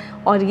ज़रूरी होगा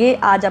और ये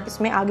आज आप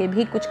इसमें आगे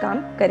भी कुछ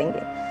काम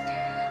करेंगे।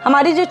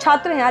 हमारे जो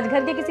छात्र हैं, आज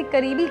घर के किसी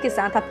करीबी के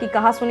साथ आपकी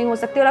कहासुनी हो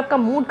सकती है और आपका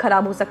मूड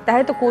खराब हो सकता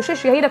है। तो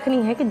कोशिश यही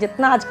रखनी है कि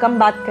जितना आज कम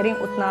बात करें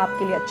उतना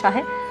आपके लिए अच्छा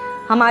है।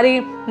 हमारे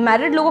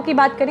मैरिड लोगों की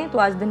बात करें तो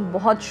आज दिन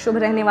बहुत शुभ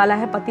रहने वाला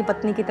है। पति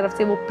पत्नी की तरफ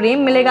से वो प्रेम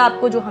मिलेगा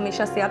आपको जो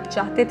हमेशा से आप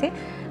चाहते थे।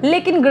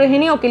 लेकिन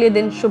गृहिणियों के लिए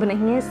दिन शुभ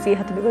नहीं है,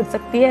 सेहत बिगड़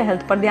सकती है,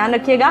 हेल्थ पर ध्यान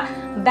रखिएगा।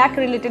 बैक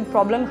रिलेटेड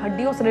प्रॉब्लम,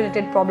 हड्डियों से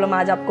रिलेटेड प्रॉब्लम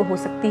आज आपको हो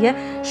सकती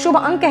है। शुभ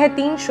अंक है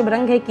 3, शुभ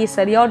रंग है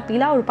केसरिया और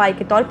पीला और उपाय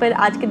के तौर पर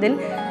आज के दिन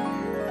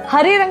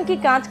हरे रंग की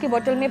कांच की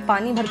बोतल में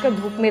पानी भरकर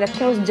धूप में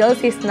रखें, उस जल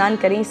से स्नान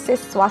करें, इससे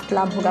स्वास्थ्य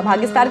लाभ होगा।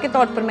 भाग्य स्टार के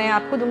तौर पर मैं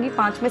आपको दूंगी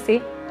 5 में से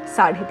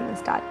 3.5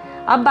 स्टार।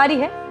 अब बारी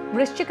है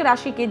वृश्चिक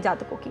राशि के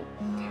जातकों की।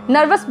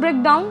 नर्वस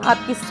ब्रेकडाउन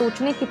आपकी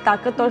सोचने की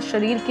ताकत और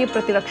शरीर के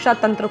प्रतिरक्षा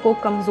तंत्र को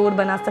कमजोर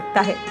बना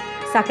सकता है।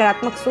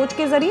 सकारात्मक सोच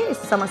के जरिए इस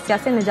समस्या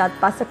से निजात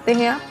पा सकते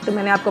हैं आप। तो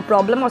मैंने आपको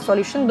प्रॉब्लम और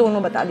सॉल्यूशन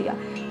दोनों बता दिया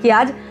कि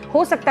आज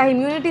हो सकता है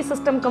इम्यूनिटी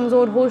सिस्टम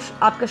कमजोर हो,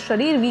 आपका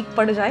शरीर वीक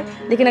पड़ जाए,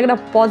 लेकिन अगर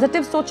आप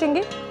पॉजिटिव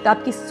सोचेंगे तो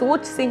आपकी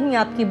सोच से ही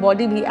आपकी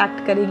बॉडी भी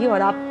एक्ट करेगी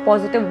और आप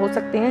पॉजिटिव हो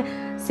सकते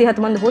हैं,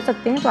 सेहतमंद हो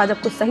सकते हैं। तो आज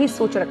आपको सही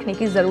सोच रखने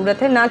की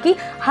ज़रूरत है, ना कि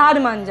हार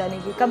मान जाने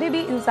की। कभी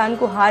भी इंसान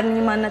को हार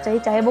नहीं मानना चाहिए,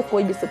 चाहे वो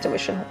कोई भी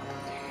सिचुएशन हो।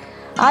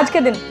 आज के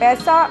दिन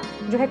पैसा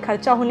जो है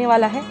खर्चा होने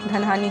वाला है,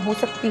 धनहानि हो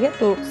सकती है,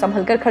 तो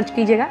संभल कर खर्च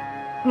कीजिएगा।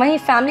 वहीं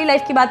फैमिली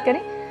लाइफ की बात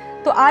करें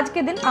तो आज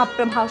के दिन आप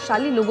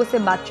प्रभावशाली लोगों से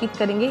बातचीत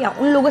करेंगे या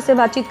उन लोगों से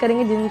बातचीत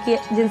करेंगे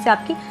जिनसे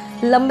आपकी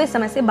लंबे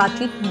समय से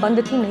बातचीत बंद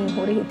थी, नहीं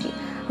हो रही थी।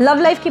 लव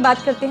लाइफ की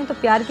बात करते हैं तो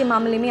प्यार के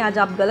मामले में आज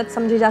आप गलत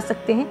समझे जा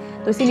सकते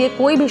हैं, तो इसीलिए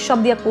कोई भी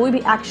शब्द या कोई भी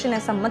एक्शन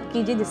ऐसा मत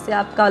कीजिए जिससे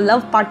आपका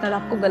लव पार्टनर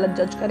आपको गलत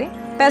जज करे।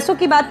 पैसों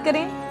की बात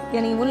करें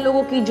यानी उन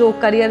लोगों की जो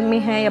करियर में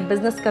है या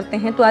बिजनेस करते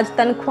हैं, तो आज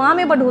तनख्वाह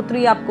में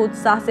बढ़ोतरी आपको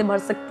उत्साह से भर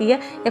सकती है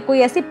या कोई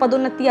ऐसी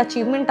पदोन्नति या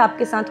अचीवमेंट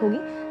आपके साथ होगी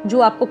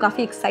जो आपको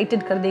काफी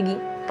एक्साइटेड कर देगी।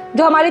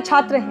 जो हमारे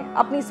छात्र हैं,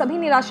 अपनी सभी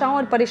निराशाओं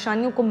और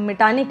परेशानियों को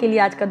मिटाने के लिए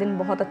आज का दिन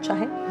बहुत अच्छा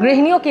है।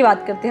 गृहिणियों की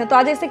बात करते हैं तो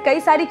आज ऐसे कई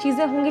सारी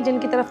चीजें होंगी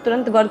जिनकी तरफ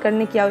तुरंत गौर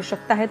करने की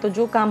आवश्यकता है। तो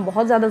जो काम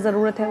बहुत ज्यादा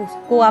जरूरत है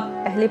उसको आप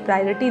पहले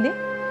प्रायोरिटी दें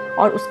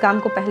और उस काम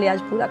को पहले आज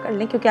पूरा कर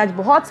लें, क्योंकि आज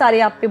बहुत सारे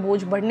आप पे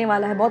बोझ बढ़ने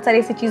वाला है। बहुत सारी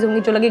ऐसी चीजें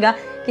होंगी जो लगेगा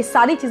कि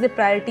सारी चीजें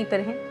प्रायोरिटी पर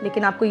हैं,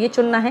 लेकिन आपको ये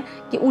चुनना है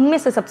कि उनमें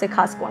से सबसे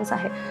खास कौन सा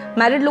है।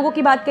 मैरिड लोगों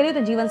की बात करें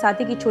तो जीवन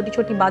साथी की छोटी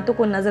छोटी बातों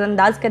को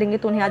नजरअंदाज करेंगे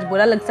तो उन्हें आज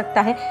बुरा लग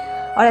सकता है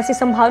और ऐसी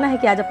संभावना है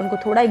कि आज आप उनको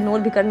थोड़ा इग्नोर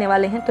भी करने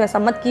वाले हैं, तो ऐसा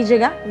मत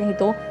कीजिएगा, नहीं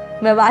तो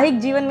वैवाहिक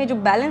जीवन में जो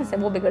बैलेंस है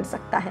वो बिगड़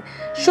सकता है।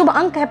 शुभ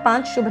अंक है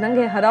 5, शुभ रंग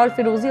है हरा और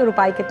फिरोजी और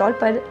उपाय के तौर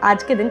पर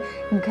आज के दिन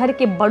घर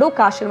के बड़ों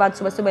का आशीर्वाद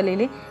सुबह सुबह ले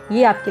लें,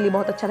 ये आपके लिए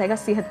बहुत अच्छा रहेगा,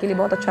 सेहत के लिए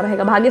बहुत अच्छा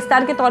रहेगा। भाग्य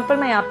स्टार के तौर पर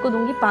मैं आपको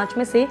दूंगी 5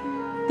 में से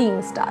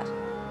 3 स्टार।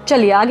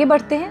 चलिए आगे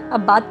बढ़ते हैं।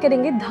 अब बात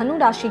करेंगे धनु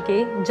राशि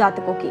के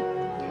जातकों की।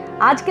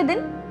 आज के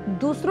दिन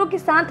दूसरों के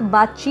साथ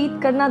बातचीत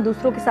करना,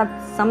 दूसरों के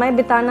साथ समय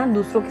बिताना,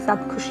 दूसरों के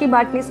साथ खुशी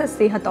बांटने से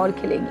सेहत और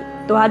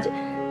खिलेगी। तो आज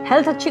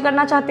हेल्थ अच्छी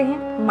करना चाहते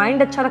हैं,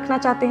 माइंड अच्छा रखना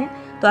चाहते हैं,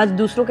 तो आज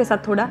दूसरों के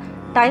साथ थोड़ा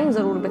टाइम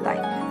जरूर बिताएं।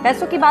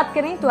 पैसों की बात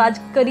करें तो आज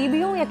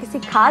करीबियों या किसी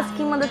खास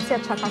की मदद से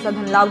अच्छा खासा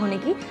धन लाभ होने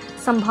की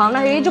संभावना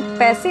है। ये जो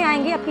पैसे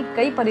आएंगे आपकी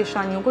कई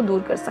परेशानियों को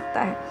दूर कर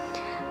सकता है।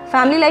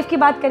 फैमिली लाइफ की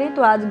बात करें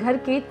तो आज घर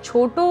के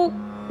छोटों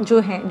जो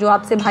हैं, जो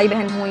आपसे भाई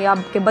बहन हो या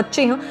आपके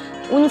बच्चे हों,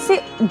 उनसे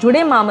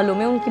जुड़े मामलों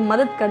में उनकी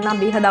मदद करना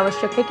बेहद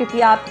आवश्यक है,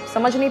 क्योंकि आप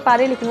समझ नहीं पा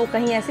रहे लेकिन वो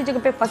कहीं ऐसी जगह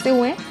पे फंसे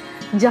हुए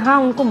हैं जहां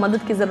उनको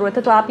मदद की ज़रूरत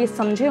है। तो आप ये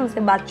समझें, उनसे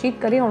बातचीत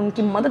करें और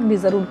उनकी मदद भी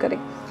ज़रूर करें।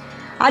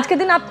 आज के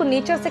दिन आपको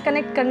नेचर से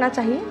कनेक्ट करना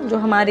चाहिए। जो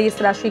हमारे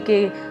इस राशि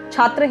के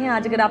छात्र हैं,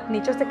 आज अगर आप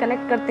नेचर से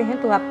कनेक्ट करते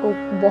हैं तो आपको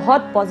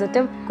बहुत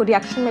पॉजिटिव को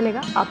रिएक्शन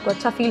मिलेगा, आपको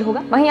अच्छा फील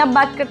होगा। वहीं अब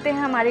बात करते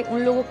हैं हमारे उन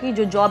लोगों की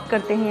जो जॉब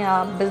करते हैं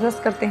या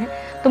बिजनेस करते हैं,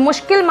 तो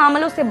मुश्किल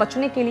मामलों से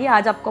बचने के लिए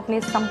आज आपको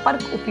अपने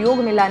संपर्क उपयोग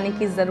में लाने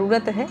की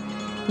ज़रूरत है।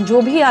 जो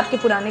भी आपके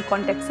पुराने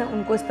कॉन्टेक्ट्स हैं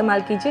उनको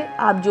इस्तेमाल कीजिए।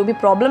 आप जो भी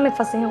प्रॉब्लम में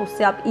फंसे हैं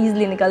उससे आप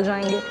इजीली निकल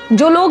जाएंगे।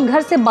 जो लोग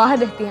घर से बाहर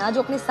रहते हैं, आज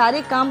अपने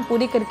सारे काम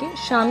पूरे करके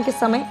शाम के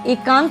समय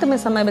एकांत में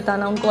समय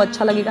बिताना उनको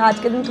अच्छा लगेगा। आज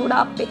के दिन थोड़ा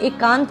आप पे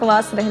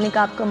एकांतवास रहने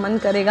का आपका मन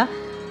करेगा,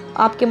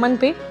 आपके मन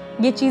पे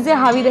ये चीज़ें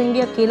हावी रहेंगी,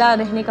 अकेला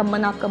रहने का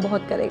मन आपका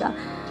बहुत करेगा।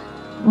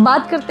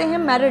 बात करते हैं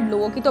मैरिड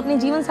लोगों की, तो अपने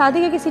जीवन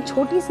साथी के किसी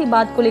छोटी सी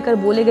बात को लेकर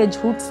बोले गए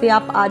झूठ से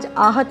आप आज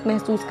आहत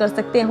महसूस कर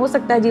सकते हैं। हो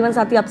सकता है जीवन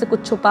साथी आपसे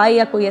कुछ छुपाए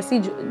या कोई ऐसी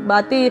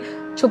बातें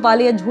छुपा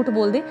ले या झूठ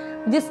बोल दे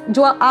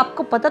जो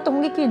आपको पता तो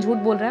होंगे कि ये झूठ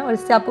बोल रहा है और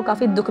इससे आपको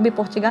काफी दुख भी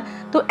पहुंचेगा।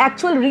 तो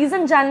एक्चुअल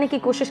रीजन जानने की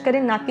कोशिश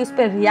करें, ना कि उस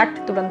पर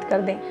रिएक्ट तुरंत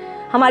कर दें।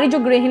 हमारी जो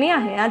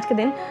गृहिणियां हैं, आज के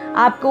दिन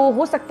आपको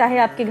हो सकता है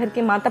आपके घर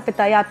के माता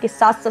पिता या आपके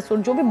सास ससुर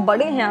जो भी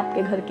बड़े हैं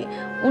आपके घर के,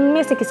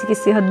 उनमें से किसी की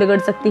सेहत बिगड़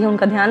सकती है,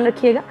 उनका ध्यान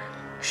रखिएगा।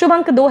 शुभ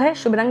अंक 2 है,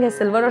 शुभ रंग है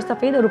सिल्वर और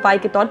सफेद और उपाय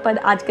के तौर पर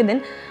आज के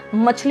दिन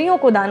मछलियों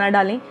को दाना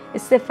डालें,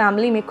 इससे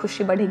फैमिली में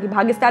खुशी बढ़ेगी।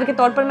 भाग्य स्टार के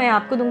तौर पर मैं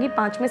आपको दूंगी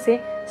 5 में से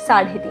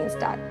 3.5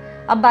 स्टार।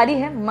 अब बारी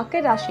है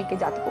मकर राशि के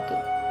जातकों की।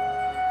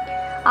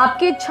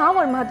 आपकी इच्छाओं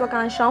और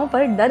महत्वाकांक्षाओं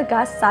पर डर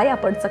का साया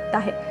पड़ सकता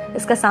है।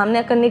 इसका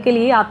सामना करने के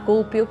लिए आपको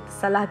उपयुक्त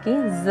सलाह की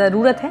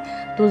ज़रूरत है,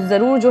 तो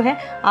ज़रूर जो है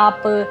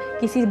आप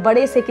किसी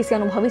बड़े से, किसी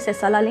अनुभवी से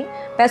सलाह लें।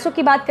 पैसों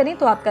की बात करें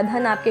तो आपका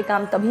धन आपके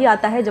काम तभी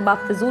आता है जब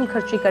आप फिजूल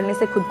खर्ची करने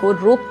से खुद को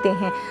रोकते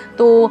हैं।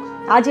 तो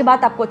आज ये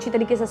बात आपको अच्छी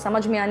तरीके से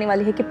समझ में आने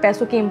वाली है कि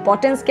पैसों की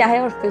इंपॉर्टेंस क्या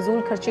है और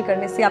फिजूल खर्ची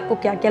करने से आपको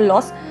क्या क्या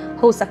लॉस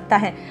हो सकता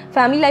है।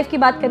 फैमिली लाइफ की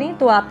बात करें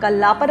तो आपका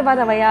लापरवाह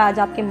रवैया आज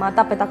आपके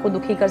माता पिता को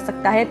दुखी कर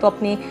सकता है, तो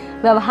अपने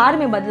व्यवहार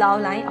में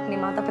बदलाव लाएं, अपने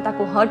माता पिता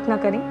को हर्ट ना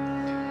करें।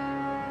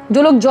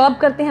 जो लोग जॉब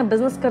करते हैं,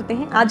 बिजनेस करते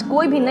हैं, आज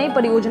कोई भी नई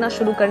परियोजना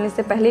शुरू करने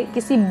से पहले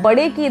किसी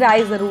बड़े की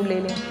राय ज़रूर ले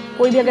लें।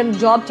 कोई भी अगर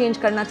जॉब चेंज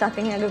करना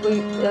चाहते हैं, अगर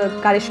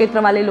कोई कार्यक्षेत्र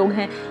वाले लोग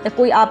हैं या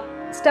कोई आप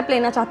स्टेप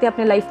लेना चाहते हैं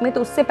अपने लाइफ में,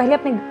 तो उससे पहले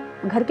अपने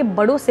घर के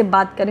बड़ों से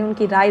बात करें,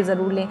 उनकी राय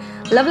ज़रूर लें।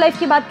 लव लाइफ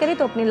की बात करें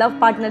तो अपने लव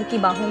पार्टनर की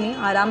बाहों में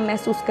आराम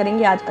महसूस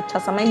करेंगे। आज अच्छा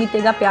समय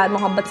बीतेगा, प्यार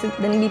मोहब्बत से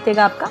दिन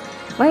बीतेगा आपका।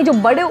 वहीं जो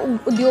बड़े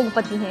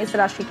उद्योगपति हैं इस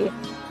राशि के,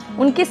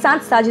 उनके साथ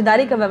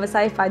साझेदारी का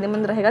व्यवसाय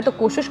फायदेमंद रहेगा, तो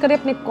कोशिश करें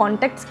अपने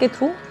कॉन्टैक्ट्स के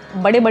थ्रू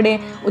बड़े बड़े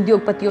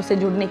उद्योगपतियों से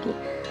जुड़ने की।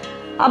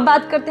 अब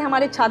बात करते हैं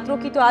हमारे छात्रों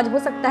की, तो आज हो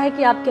सकता है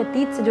कि आपके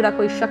अतीत से जुड़ा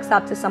कोई शख्स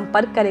आपसे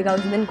संपर्क करेगा,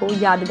 उस दिन को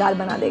यादगार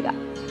बना देगा।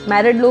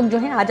 मैरिड लोग जो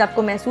हैं, आज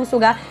आपको महसूस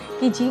होगा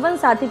कि जीवन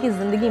साथी की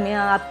ज़िंदगी में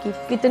आपकी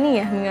कितनी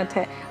अहमियत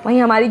है।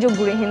 वहीं हमारी जो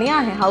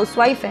गृहिणियाँ हैं,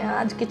 हाउसवाइफ हैं,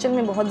 आज किचन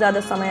में बहुत ज़्यादा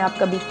समय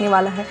आपका बीतने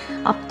वाला है।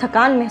 आप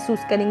थकान महसूस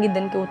करेंगी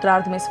दिन के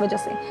उत्तरार्ध में इस वजह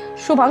से।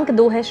 शुभ अंक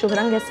 2 है, शुभ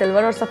रंग है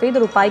सिल्वर और सफ़ेद,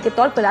 और उपाय के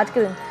तौर पर आज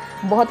के दिन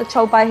बहुत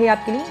अच्छा उपाय है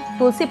आपके लिए,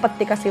 तुलसी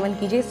पत्ते का सेवन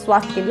कीजिए,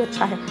 स्वास्थ्य के लिए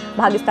अच्छा है।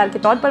 भाग्य स्टार के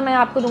तौर पर मैं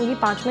आपको दूंगी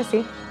 5 में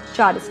से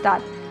 4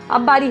 स्टार।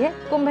 अब बारी है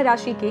कुंभ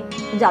राशि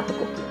के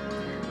जातकों की।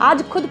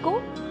 आज खुद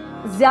को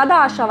ज़्यादा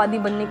आशावादी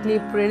बनने के लिए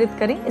प्रेरित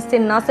करें, इससे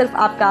न सिर्फ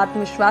आपका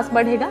आत्मविश्वास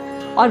बढ़ेगा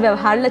और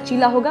व्यवहार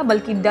लचीला होगा,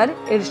 बल्कि डर,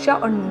 ईर्ष्या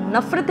और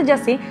नफरत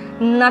जैसे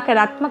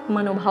नकारात्मक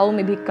मनोभावों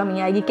में भी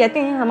कमी आएगी। कहते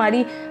हैं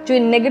हमारी जो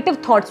नेगेटिव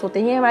थॉट्स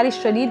होते हैं, हमारे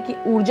शरीर की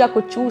ऊर्जा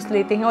को चूस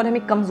लेते हैं और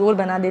हमें कमज़ोर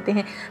बना देते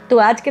हैं। तो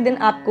आज के दिन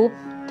आपको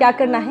क्या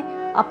करना है,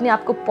 अपने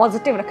आप को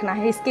पॉजिटिव रखना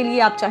है। इसके लिए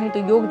आप चाहें तो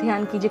योग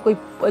ध्यान कीजिए,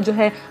 कोई जो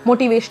है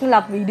मोटिवेशनल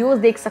आप वीडियोस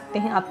देख सकते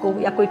हैं आपको,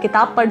 या कोई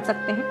किताब पढ़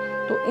सकते हैं।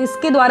 तो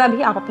इसके द्वारा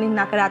भी आप अपने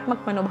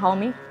नकारात्मक मनोभाव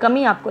में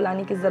कमी आपको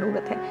लाने की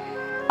ज़रूरत है।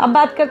 अब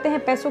बात करते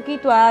हैं पैसों की,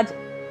 तो आज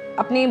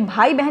अपने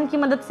भाई बहन की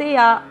मदद से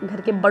या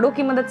घर के बड़ों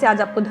की मदद से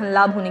आज आपको धन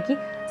लाभ होने की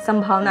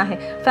संभावना है।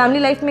 फैमिली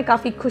लाइफ में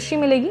काफ़ी खुशी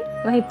मिलेगी।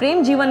 वहीं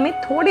प्रेम जीवन में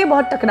थोड़े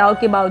बहुत टकराव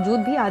के बावजूद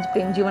भी आज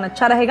प्रेम जीवन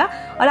अच्छा रहेगा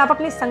और आप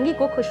अपने संगी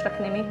को खुश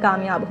रखने में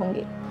कामयाब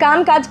होंगे।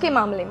 कामकाज के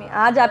मामले में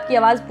आज आपकी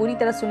आवाज़ पूरी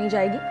तरह सुनी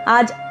जाएगी।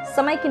 आज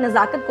समय की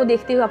नज़ाकत को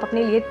देखते हुए आप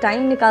अपने लिए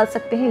टाइम निकाल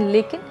सकते हैं,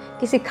 लेकिन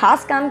किसी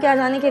खास काम के आ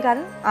जाने के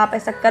कारण आप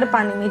ऐसा कर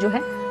पाने में जो है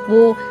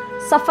वो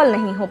सफल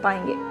नहीं हो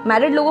पाएंगे।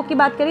 मैरिड लोगों की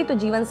बात करें तो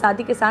जीवन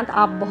साथी के साथ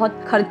आप बहुत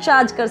खर्चा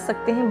आज कर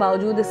सकते हैं,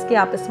 बावजूद इसके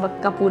आप इस वक्त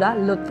का पूरा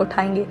लुत्फ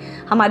उठाएंगे।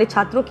 हमारे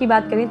छात्रों की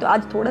बात करें तो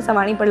आज थोड़ा सा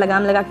वाणी पर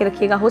लगाम लगा के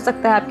रखिएगा, हो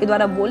सकता है आपके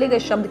द्वारा बोले गए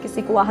शब्द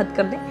किसी को आहत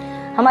कर दें।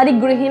 हमारी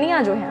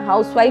गृहिणियां जो हैं,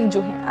 हाउसवाइफ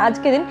जो हैं, आज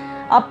के दिन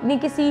अपनी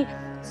किसी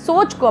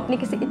सोच को, अपनी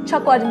किसी इच्छा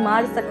को आज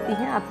मार सकती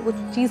हैं। आपको कुछ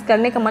चीज़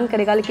करने का मन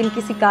करेगा, लेकिन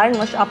किसी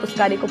कारणवश आप उस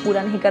कार्य को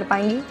पूरा नहीं कर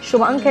पाएंगी।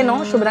 शुभ अंक है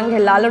 9, शुभ रंग है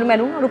लाल और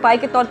मैरून, और उपाय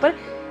के तौर पर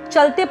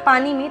चलते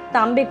पानी में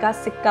तांबे का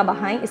सिक्का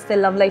बहाएं, इससे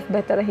लव लाइफ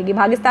बेहतर रहेगी।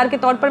 भाग्य स्टार के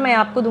तौर पर मैं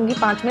आपको दूंगी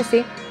 5 में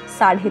से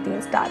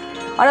 3.5 स्टार।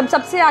 और अब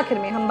सबसे आखिर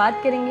में हम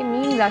बात करेंगे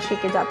मीन राशि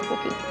के जातकों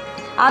की।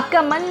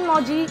 आपका मन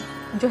मौजी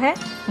जो है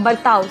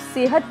बर्ताव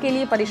सेहत के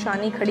लिए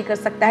परेशानी खड़ी कर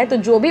सकता है, तो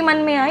जो भी मन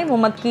में आए वो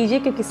मत कीजिए,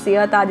 क्योंकि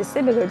सेहत आज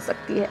इससे बिगड़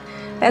सकती है।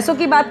 पैसों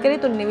की बात करें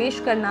तो निवेश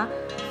करना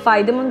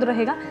फायदेमंद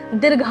रहेगा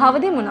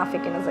दीर्घावधि मुनाफे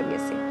के नजरिए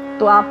से।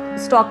 तो आप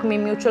स्टॉक में,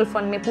 म्यूचुअल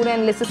फंड में पूरे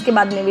एनालिसिस के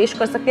बाद निवेश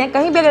कर सकते हैं।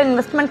 कहीं भी अगर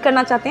इन्वेस्टमेंट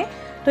करना चाहते हैं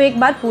तो एक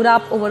बार पूरा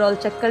आप ओवरऑल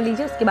चेक कर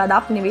लीजिए, उसके बाद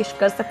आप निवेश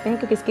कर सकते हैं,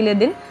 क्योंकि इसके लिए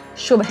दिन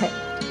शुभ है।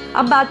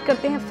 अब बात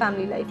करते हैं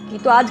फैमिली लाइफ की,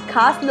 तो आज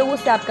खास लोगों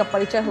से आपका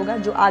परिचय होगा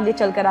जो आगे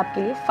चलकर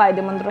आपके लिए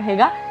फायदेमंद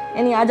रहेगा।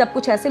 यानी आज आप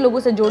कुछ ऐसे लोगों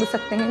से जोड़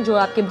सकते हैं जो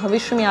आपके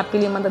भविष्य में आपके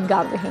लिए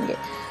मददगार रहेंगे।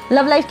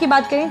 लव लाइफ की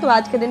बात करें तो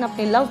आज के दिन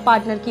अपने लव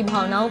पार्टनर की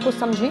भावनाओं को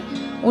समझें,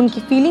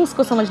 उनकी फीलिंग्स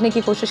को समझने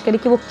की कोशिश करें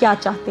कि वो क्या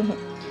चाहते हैं।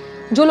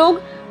 जो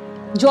लोग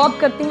जॉब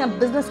करते हैं,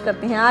 बिजनेस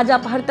करते हैं, आज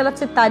आप हर तरफ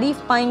से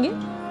तारीफ पाएंगे।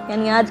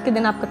 यानी आज के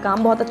दिन आपका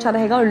काम बहुत अच्छा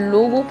रहेगा और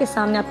लोगों के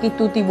सामने आपकी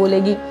तूती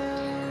बोलेगी।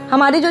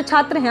 हमारे जो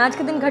छात्र हैं, आज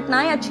के दिन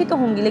घटनाएं अच्छी तो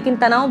होंगी, लेकिन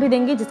तनाव भी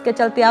देंगी, जिसके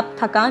चलते आप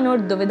थकान और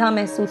दुविधा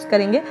महसूस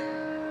करेंगे।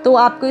 तो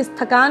आपको इस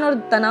थकान और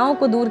तनाव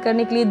को दूर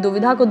करने के लिए,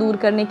 दुविधा को दूर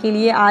करने के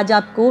लिए आज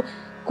आपको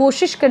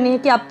कोशिश करनी है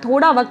कि आप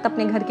थोड़ा वक्त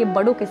अपने घर के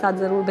बड़ों के साथ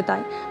ज़रूर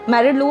बिताएं।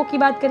 मैरिड लोगों की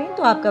बात करें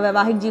तो आपका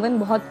वैवाहिक जीवन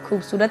बहुत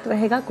खूबसूरत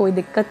रहेगा, कोई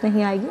दिक्कत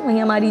नहीं आएगी।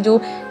 वहीं हमारी जो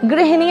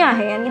गृहिणियाँ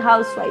हैं, यानी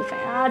हाउसवाइफ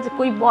हैं, आज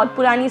कोई बहुत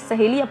पुरानी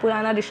सहेली या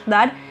पुराना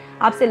रिश्तेदार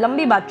आपसे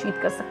लंबी बातचीत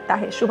कर सकता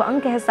है। शुभ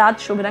अंक है 7,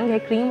 शुभ रंग है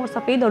क्रीम और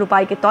सफ़ेद, और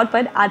उपाय के तौर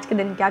पर आज के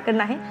दिन क्या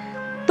करना है,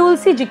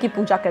 तुलसी जी की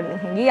पूजा करनी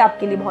है। ये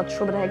आपके लिए बहुत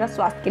शुभ रहेगा,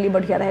 स्वास्थ्य के लिए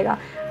बढ़िया रहेगा।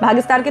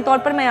 भाग्य स्टार के तौर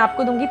पर मैं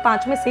आपको दूंगी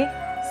 5 में से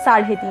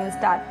 3.5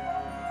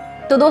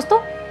 स्टार। तो दोस्तों,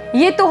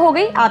 ये तो हो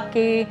गई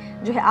आपके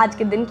जो है आज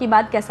के दिन की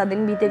बात, कैसा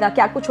दिन बीतेगा,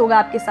 क्या कुछ होगा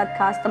आपके साथ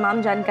खास,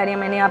 तमाम जानकारियां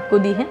मैंने आपको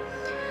दी हैं।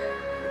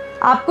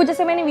 आपको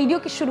जैसे मैंने वीडियो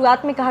की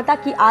शुरुआत में कहा था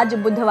कि आज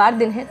बुधवार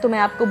दिन है, तो मैं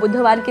आपको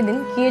बुधवार के दिन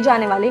किए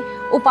जाने वाले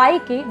उपाय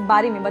के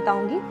बारे में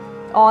बताऊंगी,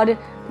 और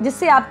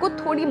जिससे आपको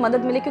थोड़ी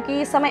मदद मिले, क्योंकि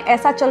ये समय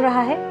ऐसा चल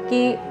रहा है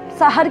कि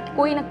हर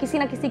कोई ना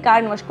किसी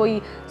कारणवश,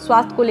 कोई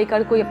स्वास्थ्य को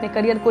लेकर, कोई अपने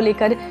करियर को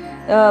लेकर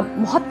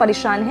बहुत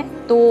परेशान है।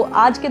 तो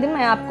आज के दिन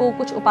मैं आपको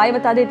कुछ उपाय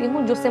बता देती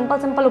हूँ, जो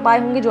सिंपल उपाय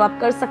होंगे जो आप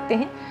कर सकते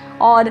हैं,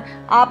 और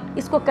आप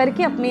इसको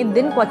करके अपने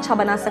दिन को अच्छा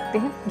बना सकते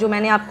हैं। जो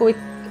मैंने आपको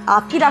एक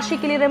आपकी राशि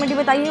के लिए रेमेडी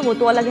बताई है वो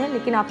तो अलग है,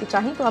 लेकिन आप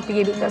चाहें तो आप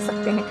ये भी कर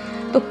सकते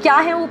हैं। तो क्या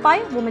है उपाय,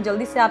 वो मैं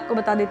जल्दी से आपको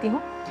बता देती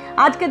हूँ।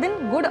 आज के दिन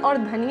गुड़ और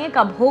धनिये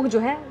का भोग जो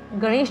है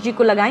गणेश जी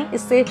को लगाएं,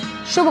 इससे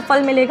शुभ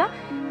फल मिलेगा।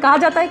 कहा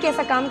जाता है कि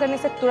ऐसा काम करने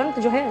से तुरंत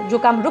जो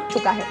काम रुक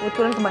चुका है वो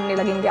तुरंत बनने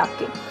लगेंगे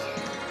आपके।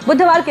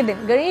 बुधवार के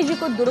दिन गणेश जी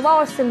को दुर्वा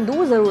और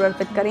सिंदूर जरूर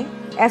अर्पित करें।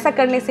 ऐसा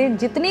करने से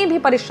जितनी भी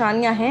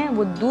परेशानियां हैं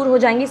वो दूर हो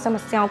जाएंगी,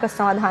 समस्याओं का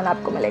समाधान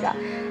आपको मिलेगा।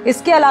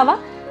 इसके अलावा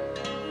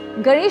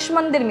गणेश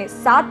मंदिर में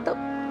 7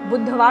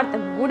 बुधवार तक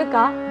गुड़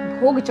का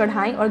भोग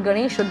चढ़ाएं और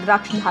गणेश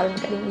रुद्राक्ष धारण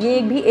करें। ये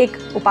भी एक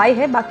उपाय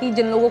है। बाकी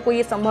जिन लोगों को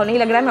ये संभव नहीं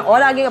लग रहा है, मैं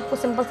और आगे आपको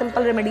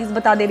सिंपल रेमेडीज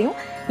बता दे रही हूँ।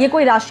 ये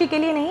कोई राशि के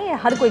लिए नहीं है,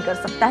 हर कोई कर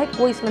सकता है,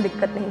 कोई इसमें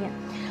दिक्कत नहीं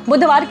है।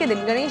 बुधवार के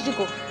दिन गणेश जी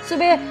को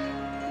सुबह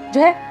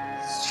जो है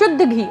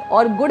शुद्ध घी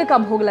और गुड़ का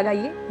भोग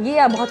लगाइए,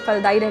 ये बहुत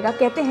फलदायी रहेगा।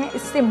 कहते हैं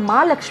इससे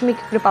माँ लक्ष्मी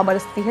की कृपा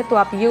बरसती है, तो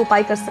आप ये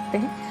उपाय कर सकते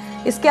हैं।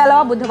 इसके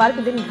अलावा बुधवार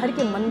के दिन घर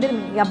के मंदिर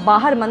में या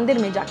बाहर मंदिर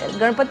में जाकर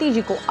गणपति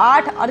जी को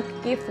 8 अर्घ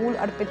के फूल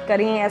अर्पित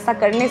करें। ऐसा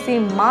करने से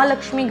माँ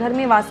लक्ष्मी घर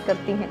में वास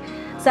करती हैं।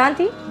 साथ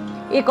ही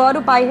एक और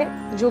उपाय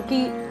है जो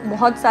कि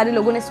बहुत सारे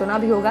लोगों ने सुना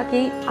भी होगा,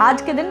 कि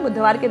आज के दिन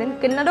बुधवार के दिन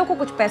किन्नरों को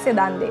कुछ पैसे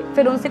दान दे,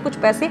 फिर उनसे कुछ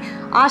पैसे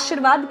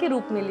आशीर्वाद के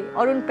रूप में ले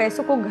और उन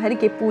पैसों को घर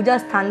के पूजा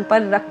स्थान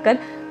पर रखकर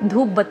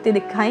धूप बत्ती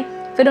दिखाएं।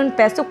 फिर उन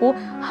पैसों को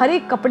हरे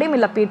कपड़े में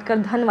लपेटकर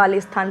धन वाले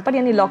स्थान पर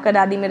यानी लॉकर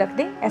आदि में रख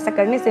दें। ऐसा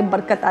करने से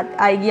बरकत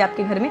आएगी,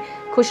 आपके घर में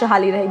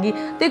खुशहाली रहेगी।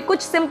 तो ये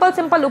कुछ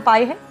सिंपल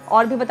उपाय है।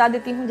 और भी बता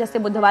देती हूँ, जैसे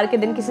बुधवार के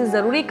दिन किसी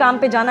ज़रूरी काम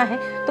पे जाना है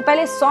तो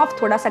पहले सौंफ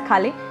थोड़ा सा खा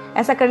लें।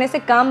 ऐसा करने से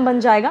काम बन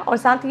जाएगा। और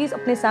साथ ही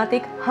अपने साथ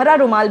एक हरा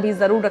रुमाल भी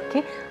ज़रूर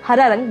रखें।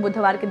 हरा रंग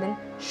बुधवार के दिन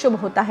शुभ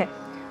होता है।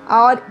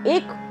 और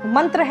एक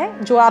मंत्र है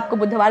जो आपको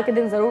बुधवार के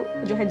दिन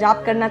जरूर जो है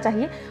जाप करना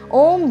चाहिए।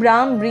 ओम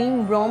ब्राम ब्रीम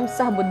ब्रोम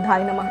सह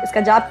बुद्धाय नमः।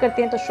 इसका जाप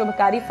करते हैं तो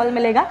शुभकारी फल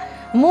मिलेगा।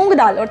 मूंग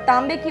दाल और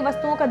तांबे की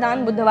वस्तुओं का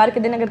दान बुधवार के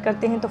दिन अगर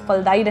करते हैं तो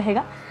फलदायी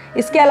रहेगा।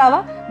 इसके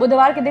अलावा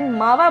बुधवार के दिन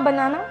मावा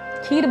बनाना,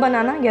 खीर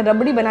बनाना या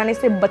रबड़ी बनाने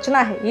से बचना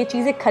है। ये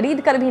चीज़ें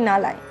खरीद कर भी ना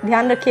लाएं,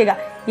 ध्यान रखिएगा।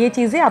 ये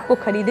चीज़ें आपको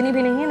खरीदनी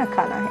भी नहीं है, ना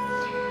खाना है,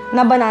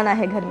 ना बनाना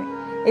है घर में।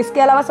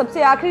 इसके अलावा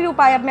सबसे आखिरी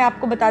उपाय अब मैं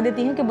आपको बता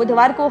देती हूँ कि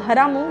बुधवार को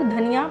हरा मूंग,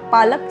 धनिया,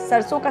 पालक,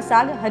 सरसों का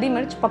साग, हरी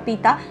मिर्च,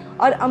 पपीता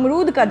और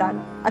अमरूद का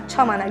दान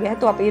अच्छा माना गया है,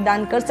 तो आप ये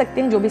दान कर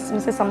सकते हैं जो भी इसमें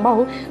से संभव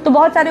हो। तो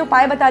बहुत सारे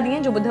उपाय बता दिए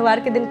हैं जो बुधवार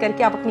के दिन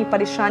करके आप अपनी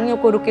परेशानियों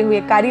को, रुके हुए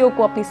कार्यों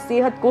को, अपनी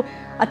सेहत को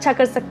अच्छा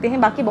कर सकते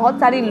हैं। बाकी बहुत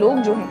सारे लोग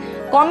जो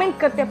हैं कॉमेंट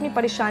करते अपनी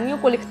परेशानियों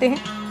को लिखते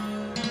हैं।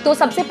 तो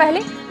सबसे पहले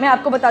मैं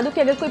आपको बता दूं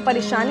कि अगर कोई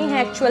परेशानी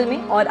है एक्चुअल में,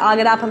 और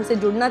अगर आप हमसे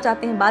जुड़ना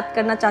चाहते हैं, बात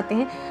करना चाहते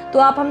हैं, तो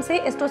आप हमसे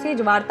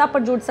एस्ट्रोसेज वार्ता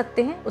पर जुड़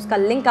सकते हैं। उसका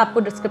लिंक आपको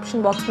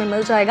डिस्क्रिप्शन बॉक्स में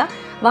मिल जाएगा।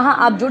 वहां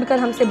आप जुड़कर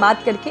हमसे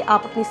बात करके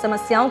आप अपनी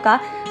समस्याओं का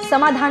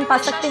समाधान पा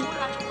सकते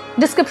हैं।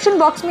 डिस्क्रिप्शन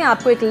बॉक्स में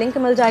आपको एक लिंक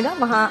मिल जाएगा,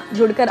 वहां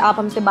जुड़कर आप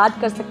हमसे बात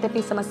कर सकते हैं,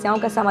 अपनी समस्याओं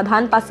का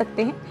समाधान पा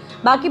सकते हैं।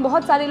 बाकी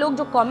बहुत सारे लोग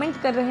जो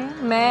कमेंट कर रहे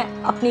हैं,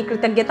 मैं अपनी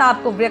कृतज्ञता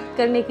आपको व्यक्त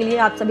करने के लिए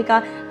आप सभी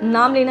का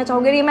नाम लेना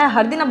चाहूँगी। ये मैं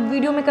हर दिन अब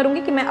वीडियो में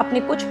करूँगी कि मैं अपने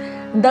कुछ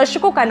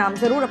दर्शकों का नाम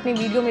ज़रूर अपनी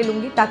वीडियो में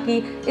लूँगी, ताकि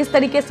इस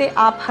तरीके से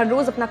आप हर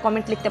रोज़ अपना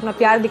कमेंट लिखते, अपना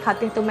प्यार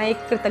दिखाते हैं, तो मैं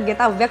एक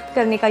कृतज्ञता व्यक्त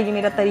करने का ये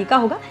मेरा तरीका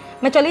होगा।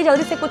 मैं चलिए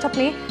जल्दी से कुछ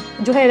अपने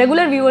जो है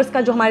रेगुलर व्यूअर्स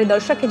का, जो हमारे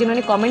दर्शक है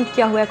जिन्होंने कमेंट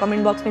किया हुआ है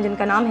कमेंट बॉक्स में,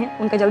 जिनका नाम है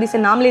उनका जल्दी से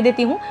नाम ले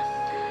देती हूँ।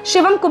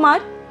 शिवम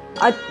कुमार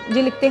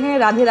जी लिखते हैं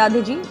राधे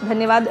राधे जी,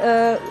 धन्यवाद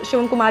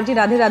शिवम कुमार जी,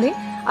 राधे राधे।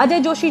 अजय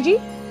जोशी जी,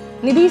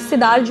 निधि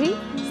सिदार जी,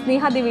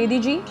 स्नेहा द्विवेदी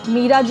जी,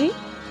 मीरा जी,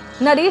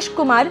 नरेश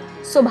कुमार,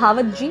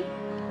 सुभावत जी,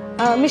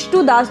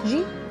 मिष्टू दास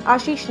जी,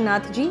 आशीष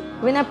नाथ जी,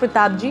 विनय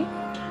प्रताप जी,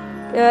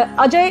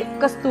 अजय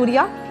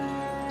कस्तूरिया।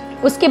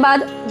 उसके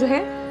बाद जो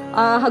है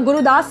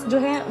गुरुदास जो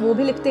है वो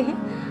भी लिखते हैं।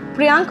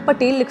 प्रियांक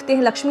पटेल लिखते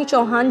हैं। लक्ष्मी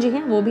चौहान जी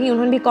हैं, वो भी,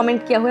 उन्होंने भी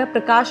कमेंट किया हुआ है।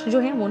 प्रकाश जो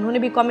हैं उन्होंने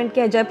भी कमेंट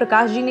किया है। जय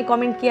प्रकाश जी ने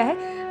कमेंट किया है।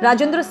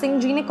 राजेंद्र सिंह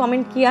जी ने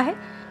कमेंट किया है।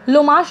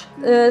 लोमाश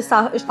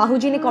साहू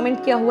जी ने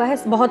कमेंट किया हुआ है।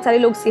 बहुत सारे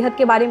लोग सेहत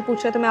के बारे में पूछ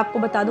रहे हैं, तो मैं आपको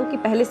बता दूं कि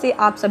पहले से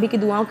आप सभी की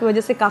दुआओं की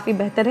वजह से काफ़ी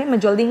बेहतर है। मैं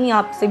जल्दी ही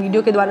आपसे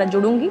वीडियो के द्वारा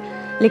जुड़ूंगी,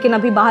 लेकिन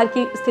अभी बाहर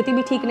की स्थिति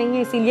भी ठीक नहीं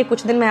है, इसीलिए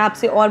कुछ दिन मैं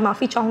आपसे और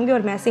माफ़ी चाहूँगी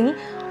और मैं ऐसे ही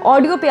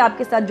ऑडियो पे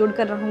आपके साथ जुड़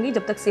कर रहूँगी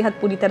जब तक सेहत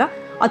पूरी तरह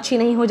अच्छी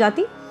नहीं हो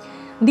जाती।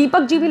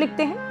 दीपक जी भी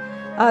लिखते हैं।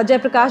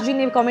 जयप्रकाश जी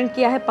ने कमेंट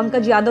किया है।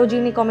 पंकज यादव जी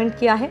ने कमेंट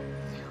किया है।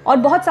 और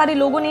बहुत सारे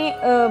लोगों ने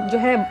जो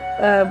है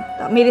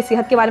मेरे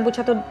सेहत के बारे में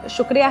पूछा, तो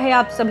शुक्रिया है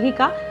आप सभी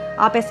का।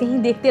 आप ऐसे ही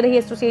देखते रहिए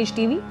एस्ट्रोसेज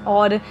टीवी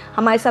और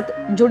हमारे साथ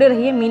जुड़े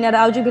रहिए। मीना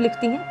राव जी भी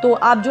लिखती हैं, तो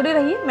आप जुड़े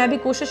रहिए। मैं भी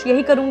कोशिश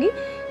यही करूंगी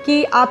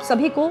कि आप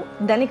सभी को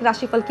दैनिक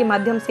राशिफल के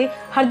माध्यम से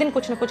हर दिन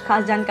कुछ न कुछ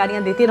खास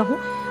जानकारियां देते रहूं।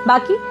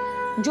 बाकी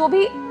जो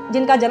भी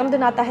जिनका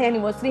जन्मदिन आता है,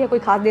 एनिवर्सरी है, कोई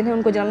खास दिन है,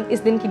 उनको इस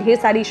दिन की ढेर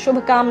सारी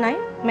शुभकामनाएं।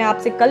 मैं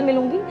आपसे कल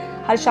मिलूंगी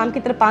हर शाम की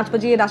तरफ 5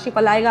 बजे ये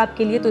राशिफल आएगा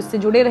आपके लिए, तो इससे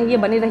जुड़े रहिए,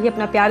 बने रहिए,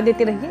 अपना प्यार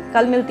देते रहिए।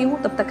 कल मिलती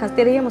हूँ, तब तक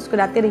हंसते रहिए,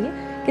 मुस्कुराते रहिए,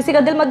 किसी का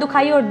दिल मत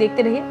दुखाइए और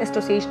देखते रहिए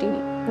एस्ट्रोसेज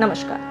टीवी।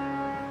 नमस्कार।